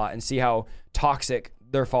that a lot and see how toxic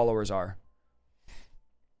their followers are.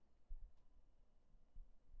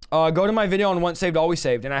 Go to my video on once saved, always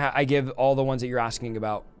saved, and I give all the ones that you're asking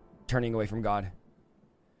about turning away from God.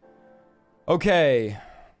 Okay.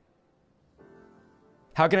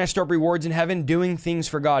 How can I store up rewards in heaven? Doing things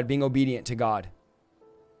for God, being obedient to God.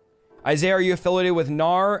 Isaiah, are you affiliated with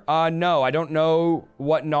NAR? No, I don't know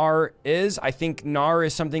what NAR is. I think NAR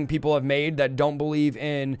is something people have made that don't believe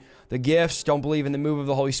in the gifts, don't believe in the move of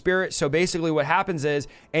the Holy Spirit. So basically what happens is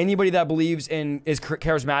anybody that believes is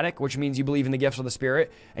charismatic, which means you believe in the gifts of the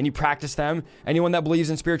Spirit and you practice them. Anyone that believes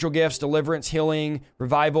in spiritual gifts, deliverance, healing,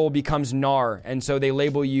 revival becomes NAR. And so they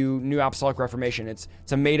label you New Apostolic Reformation. It's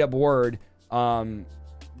a made up word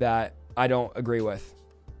that I don't agree with.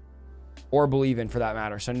 Or believe in, for that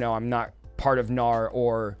matter. So no, I'm not part of NAR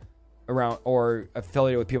or around or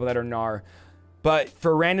affiliated with people that are NAR. But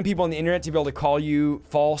for random people on the internet to be able to call you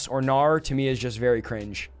false or NAR, to me is just very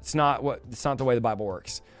cringe. It's not the way the Bible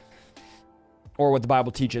works, or what the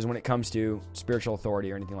Bible teaches when it comes to spiritual authority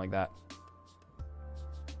or anything like that.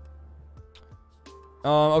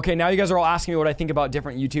 Okay, now you guys are all asking me what I think about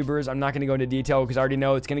different YouTubers. I'm not going to go into detail because I already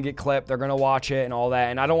know it's going to get clipped. They're going to watch it and all that.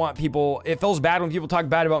 And I don't want people... It feels bad when people talk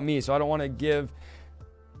bad about me, so I don't want to give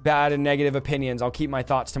bad and negative opinions. I'll keep my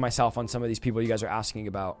thoughts to myself on some of these people you guys are asking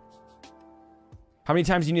about. How many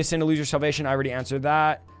times do you need to sin to lose your salvation? I already answered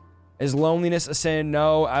that. Is loneliness a sin?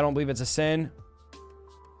 No, I don't believe it's a sin.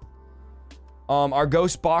 Are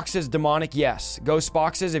ghost boxes demonic? Yes. Ghost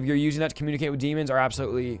boxes, if you're using that to communicate with demons, are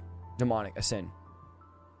absolutely demonic, a sin.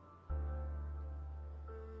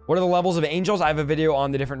 What are the levels of angels? I have a video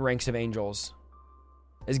on the different ranks of angels.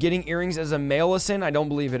 Is getting earrings as a male a sin? I don't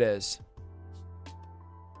believe it is.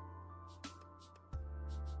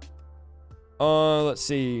 Let's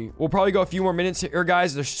see. We'll probably go a few more minutes here,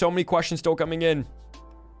 guys. There's so many questions still coming in.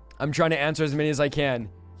 I'm trying to answer as many as I can.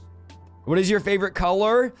 What is your favorite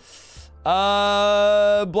color?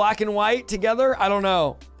 Black and white together? I don't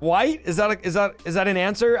know. White? Is that an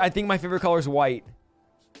answer? I think my favorite color is white.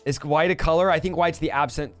 Is white a color? I think white's the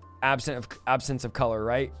absence of color,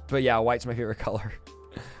 right? But yeah, white's my favorite color.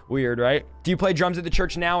 Weird, right? Do you play drums at the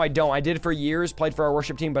church now? I don't. I did for years, played for our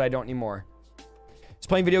worship team, but I don't anymore. Is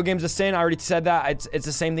playing video games a sin? I already said that. It's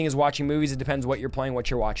the same thing as watching movies. It depends what you're playing, what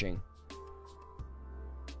you're watching.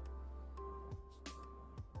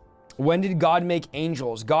 When did God make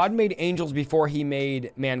angels? God made angels before he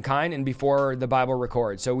made mankind and before the Bible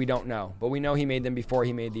records. So we don't know, but we know he made them before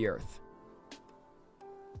he made the earth.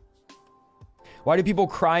 Why do people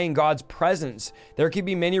cry in God's presence? There could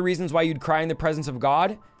be many reasons why you'd cry in the presence of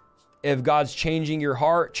God. If God's changing your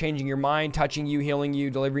heart, changing your mind, touching you, healing you,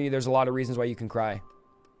 delivering you, there's a lot of reasons why you can cry.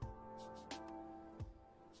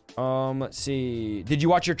 Let's see. Did you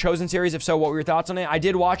watch your Chosen series? If so, what were your thoughts on it? I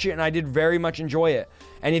did watch it and I did very much enjoy it.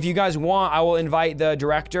 And if you guys want, I will invite the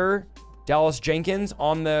director, Dallas Jenkins,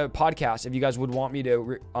 on the podcast. If you guys would want me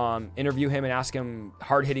to interview him and ask him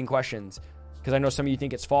hard-hitting questions. Because I know some of you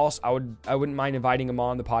think it's false. I wouldn't mind inviting him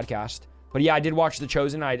on the podcast. But yeah, I did watch The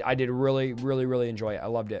Chosen. I did really, really, really enjoy it. I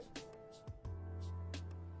loved it.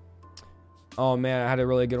 Oh man, I had a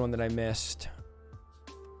really good one that I missed.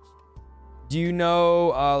 Do you know,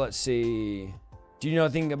 let's see. Do you know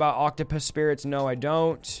anything about octopus spirits? No, I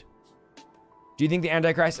don't. Do you think the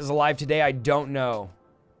Antichrist is alive today? I don't know.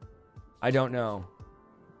 I don't know.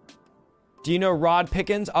 Do you know Rod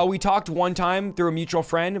Pickens? Oh, we talked one time through a mutual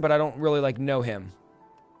friend, but I don't really know him.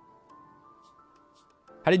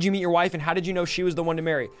 How did you meet your wife and how did you know she was the one to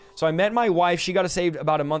marry? So I met my wife. She got saved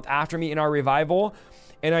about a month after me in our revival.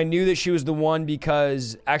 And I knew that she was the one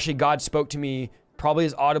because actually God spoke to me probably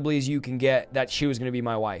as audibly as you can get that she was going to be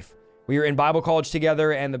my wife. We were in Bible college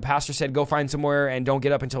together and the pastor said, go find somewhere and don't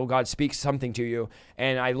get up until God speaks something to you.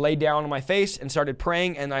 And I laid down on my face and started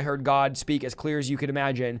praying and I heard God speak as clear as you could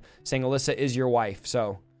imagine saying, Alyssa is your wife.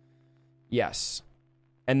 So yes.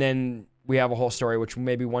 And then we have a whole story, which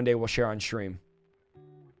maybe one day we'll share on stream.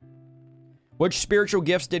 Which spiritual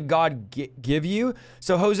gifts did God give you?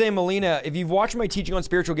 So Jose Molina, if you've watched my teaching on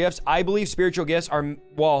spiritual gifts, I believe spiritual gifts are,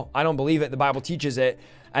 well, I don't believe it. The Bible teaches it,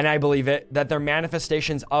 and I believe it, that they're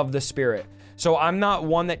manifestations of the Spirit. So I'm not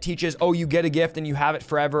one that teaches, oh, you get a gift and you have it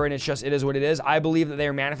forever and it is what it is. I believe that they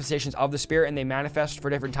are manifestations of the Spirit and they manifest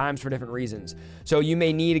for different times for different reasons. So you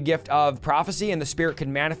may need a gift of prophecy and the Spirit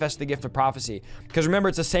can manifest the gift of prophecy. Because remember,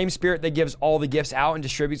 it's the same Spirit that gives all the gifts out and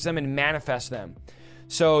distributes them and manifests them.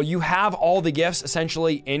 So you have all the gifts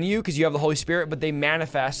essentially in you because you have the Holy Spirit, but they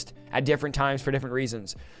manifest at different times for different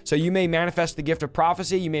reasons. So you may manifest the gift of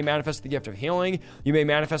prophecy, you may manifest the gift of healing, you may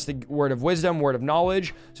manifest the word of wisdom, word of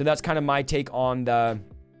knowledge. So that's kind of my take on the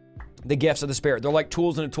gifts of the Spirit. They're like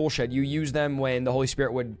tools in a tool shed. You use them when the Holy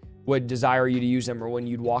Spirit would desire you to use them or when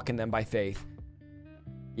you'd walk in them by faith.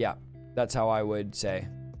 Yeah, that's how I would say.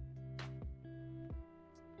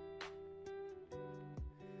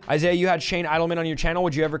 Isaiah, you had Shane Idleman on your channel.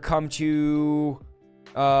 Would you ever come to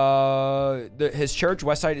his church,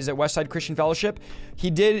 Westside? Is it Westside Christian Fellowship? He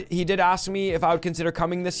did ask me if I would consider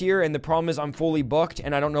coming this year, and the problem is I'm fully booked,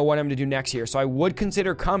 and I don't know what I'm going to do next year. So I would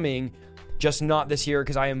consider coming, just not this year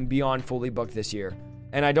because I am beyond fully booked this year,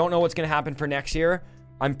 and I don't know what's going to happen for next year.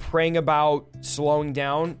 I'm praying about slowing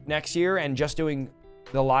down next year and just doing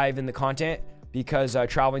the live and the content, because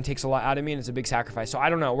traveling takes a lot out of me and it's a big sacrifice. So I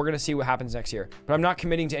don't know. We're going to see what happens next year. But I'm not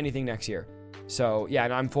committing to anything next year. So yeah,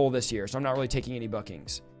 and I'm full this year. So I'm not really taking any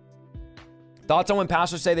bookings. Thoughts on when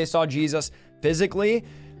pastors say they saw Jesus physically?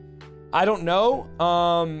 I don't know.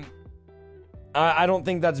 I don't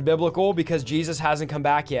think that's biblical because Jesus hasn't come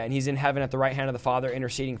back yet and he's in heaven at the right hand of the Father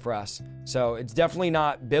interceding for us. So it's definitely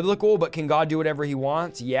not biblical, but can God do whatever he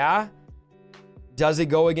wants? Yeah. Does it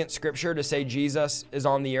go against scripture to say Jesus is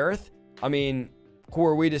on the earth? I mean, who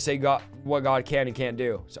are we to say God, what God can and can't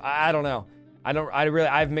do? So I don't know. I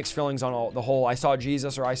have mixed feelings on the whole. I saw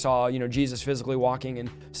Jesus or I saw, Jesus physically walking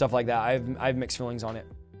and stuff like that. I have mixed feelings on it.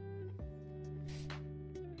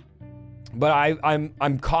 But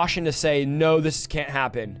I'm cautioned to say, no, this can't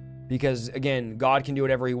happen because again, God can do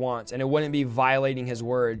whatever he wants and it wouldn't be violating his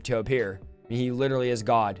word to appear. I mean, he literally is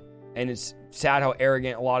God. And it's sad how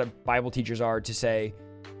arrogant a lot of Bible teachers are to say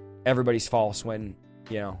everybody's false when,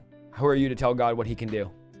 who are you to tell God what he can do?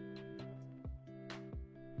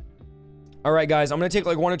 All right, guys, I'm going to take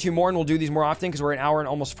like one or two more and we'll do these more often because we're an hour and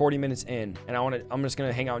almost 40 minutes in. And I'm just going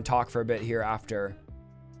to hang out and talk for a bit here after.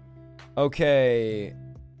 Okay.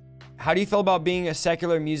 How do you feel about being a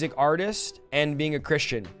secular music artist and being a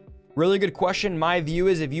Christian? Really good question. My view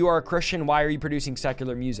is if you are a Christian, why are you producing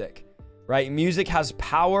secular music? Right? Music has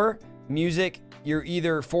power. Music, you're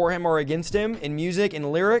either for him or against him in music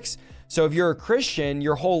and lyrics. So if you're a Christian,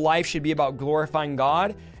 your whole life should be about glorifying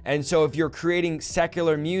God. And so if you're creating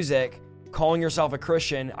secular music, calling yourself a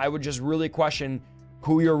Christian, I would just really question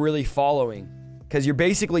who you're really following. Because you're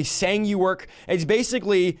basically saying you work, it's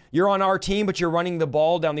basically you're on our team, but you're running the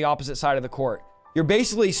ball down the opposite side of the court. You're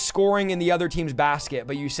basically scoring in the other team's basket,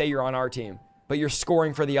 but you say you're on our team, but you're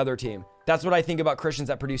scoring for the other team. That's what I think about Christians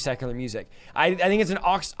that produce secular music. I think it's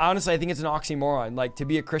honestly, I think it's an oxymoron. Like to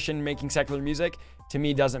be a Christian making secular music, to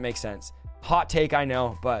me doesn't make sense. Hot take, I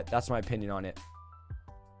know, but that's my opinion on it.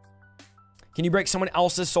 Can you break someone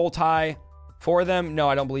else's soul tie for them? No,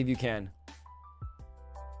 I don't believe you can.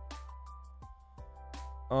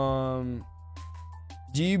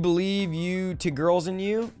 Do you believe you to girls in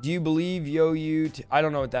you? Do you believe you to... I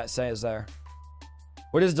don't know what that says there.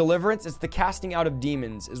 What is deliverance? It's the casting out of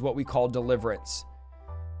demons is what we call deliverance.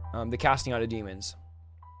 The casting out of demons.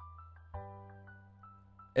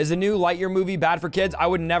 Is the new Lightyear movie bad for kids? I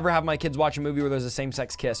would never have my kids watch a movie where there's a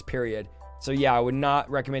same-sex kiss, period. So yeah, I would not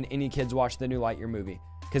recommend any kids watch the new Lightyear movie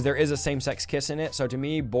because there is a same-sex kiss in it. So to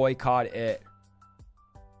me, boycott it.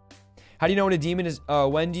 How do you know when a demon is,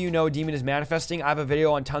 when do you know a demon is manifesting? I have a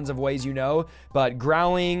video on tons of ways you know, but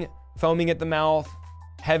growling, foaming at the mouth,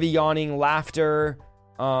 heavy yawning, laughter,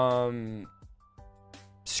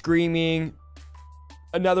 screaming,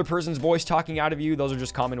 another person's voice talking out of you. Those are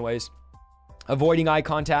just common ways. Avoiding eye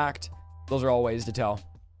contact. Those are all ways to tell.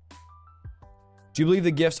 Do you believe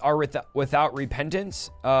the gifts are without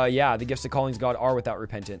repentance? Yeah, the gifts of callings God are without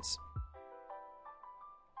repentance.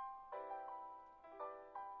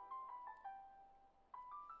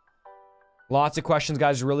 Lots of questions,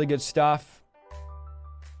 guys. Really good stuff.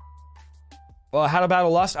 Well, how to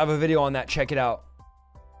battle lust? I have a video on that. Check it out.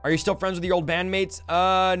 Are you still friends with your old bandmates?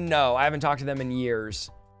 No, I haven't talked to them in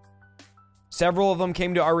years. Several of them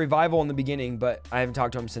came to our revival in the beginning, but I haven't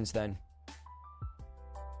talked to them since then.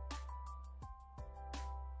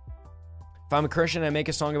 If I'm a Christian and I make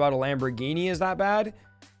a song about a Lamborghini, is that bad?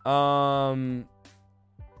 I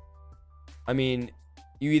mean,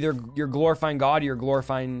 you're glorifying God or you're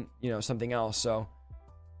glorifying, something else. So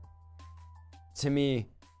to me,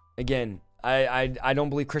 again, I don't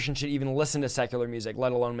believe Christians should even listen to secular music,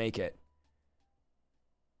 let alone make it.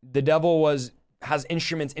 the devil has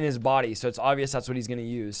instruments in his body, so it's obvious that's what he's going to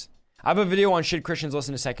use. I have a video on should Christians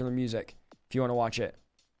listen to secular music if you want to watch it.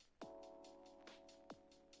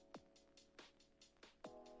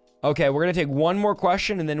 Okay, we're going to take one more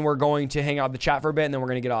question, and then we're going to hang out in the chat for a bit, and then we're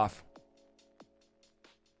going to get off.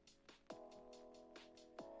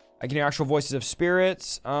 I can hear actual voices of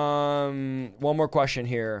spirits. One more question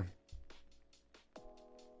here.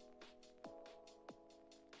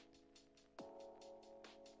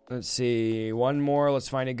 Let's see. One more. Let's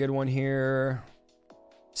find a good one here.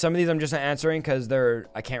 Some of these I'm just not answering because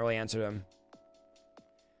I can't really answer them.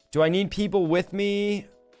 Do I need people with me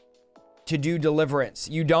to do deliverance?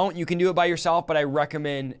 You don't. You can do it by yourself, but I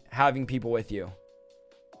recommend having people with you.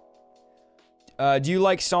 Do you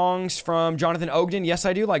like songs from Jonathan Ogden? Yes,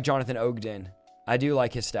 I do like Jonathan Ogden. I do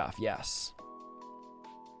like his stuff. Yes.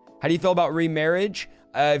 How do you feel about remarriage?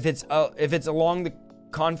 If it's along the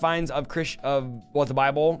confines of what the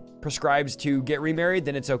Bible prescribes to get remarried,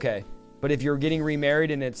 then it's okay. But if you're getting remarried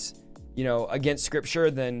and it's, against scripture,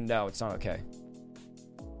 then no, it's not okay.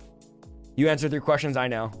 You answered 3 questions. I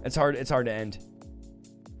know. It's hard to end.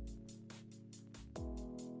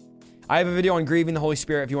 I have a video on grieving the Holy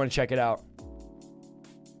Spirit if you want to check it out.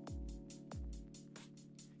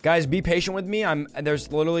 Guys, be patient with me.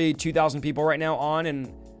 There's literally 2,000 people right now on,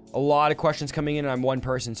 and a lot of questions coming in, and I'm one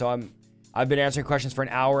person. So I've been answering questions for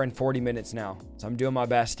 1 hour and 40 minutes now. So I'm doing my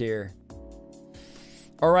best here.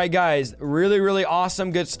 All right, guys, really, really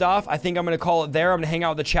awesome, good stuff. I think I'm going to call it there. I'm going to hang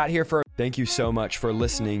out with the chat here for... Thank you so much for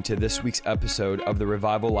listening to this week's episode of the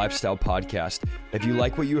Revival Lifestyle Podcast. If you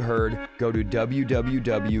like what you heard, go to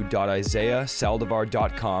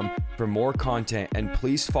www.isaiahsaldivar.com for more content, and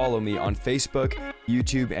please follow me on Facebook,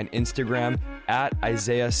 YouTube, and Instagram at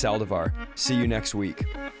Isaiah Saldivar. See you next week.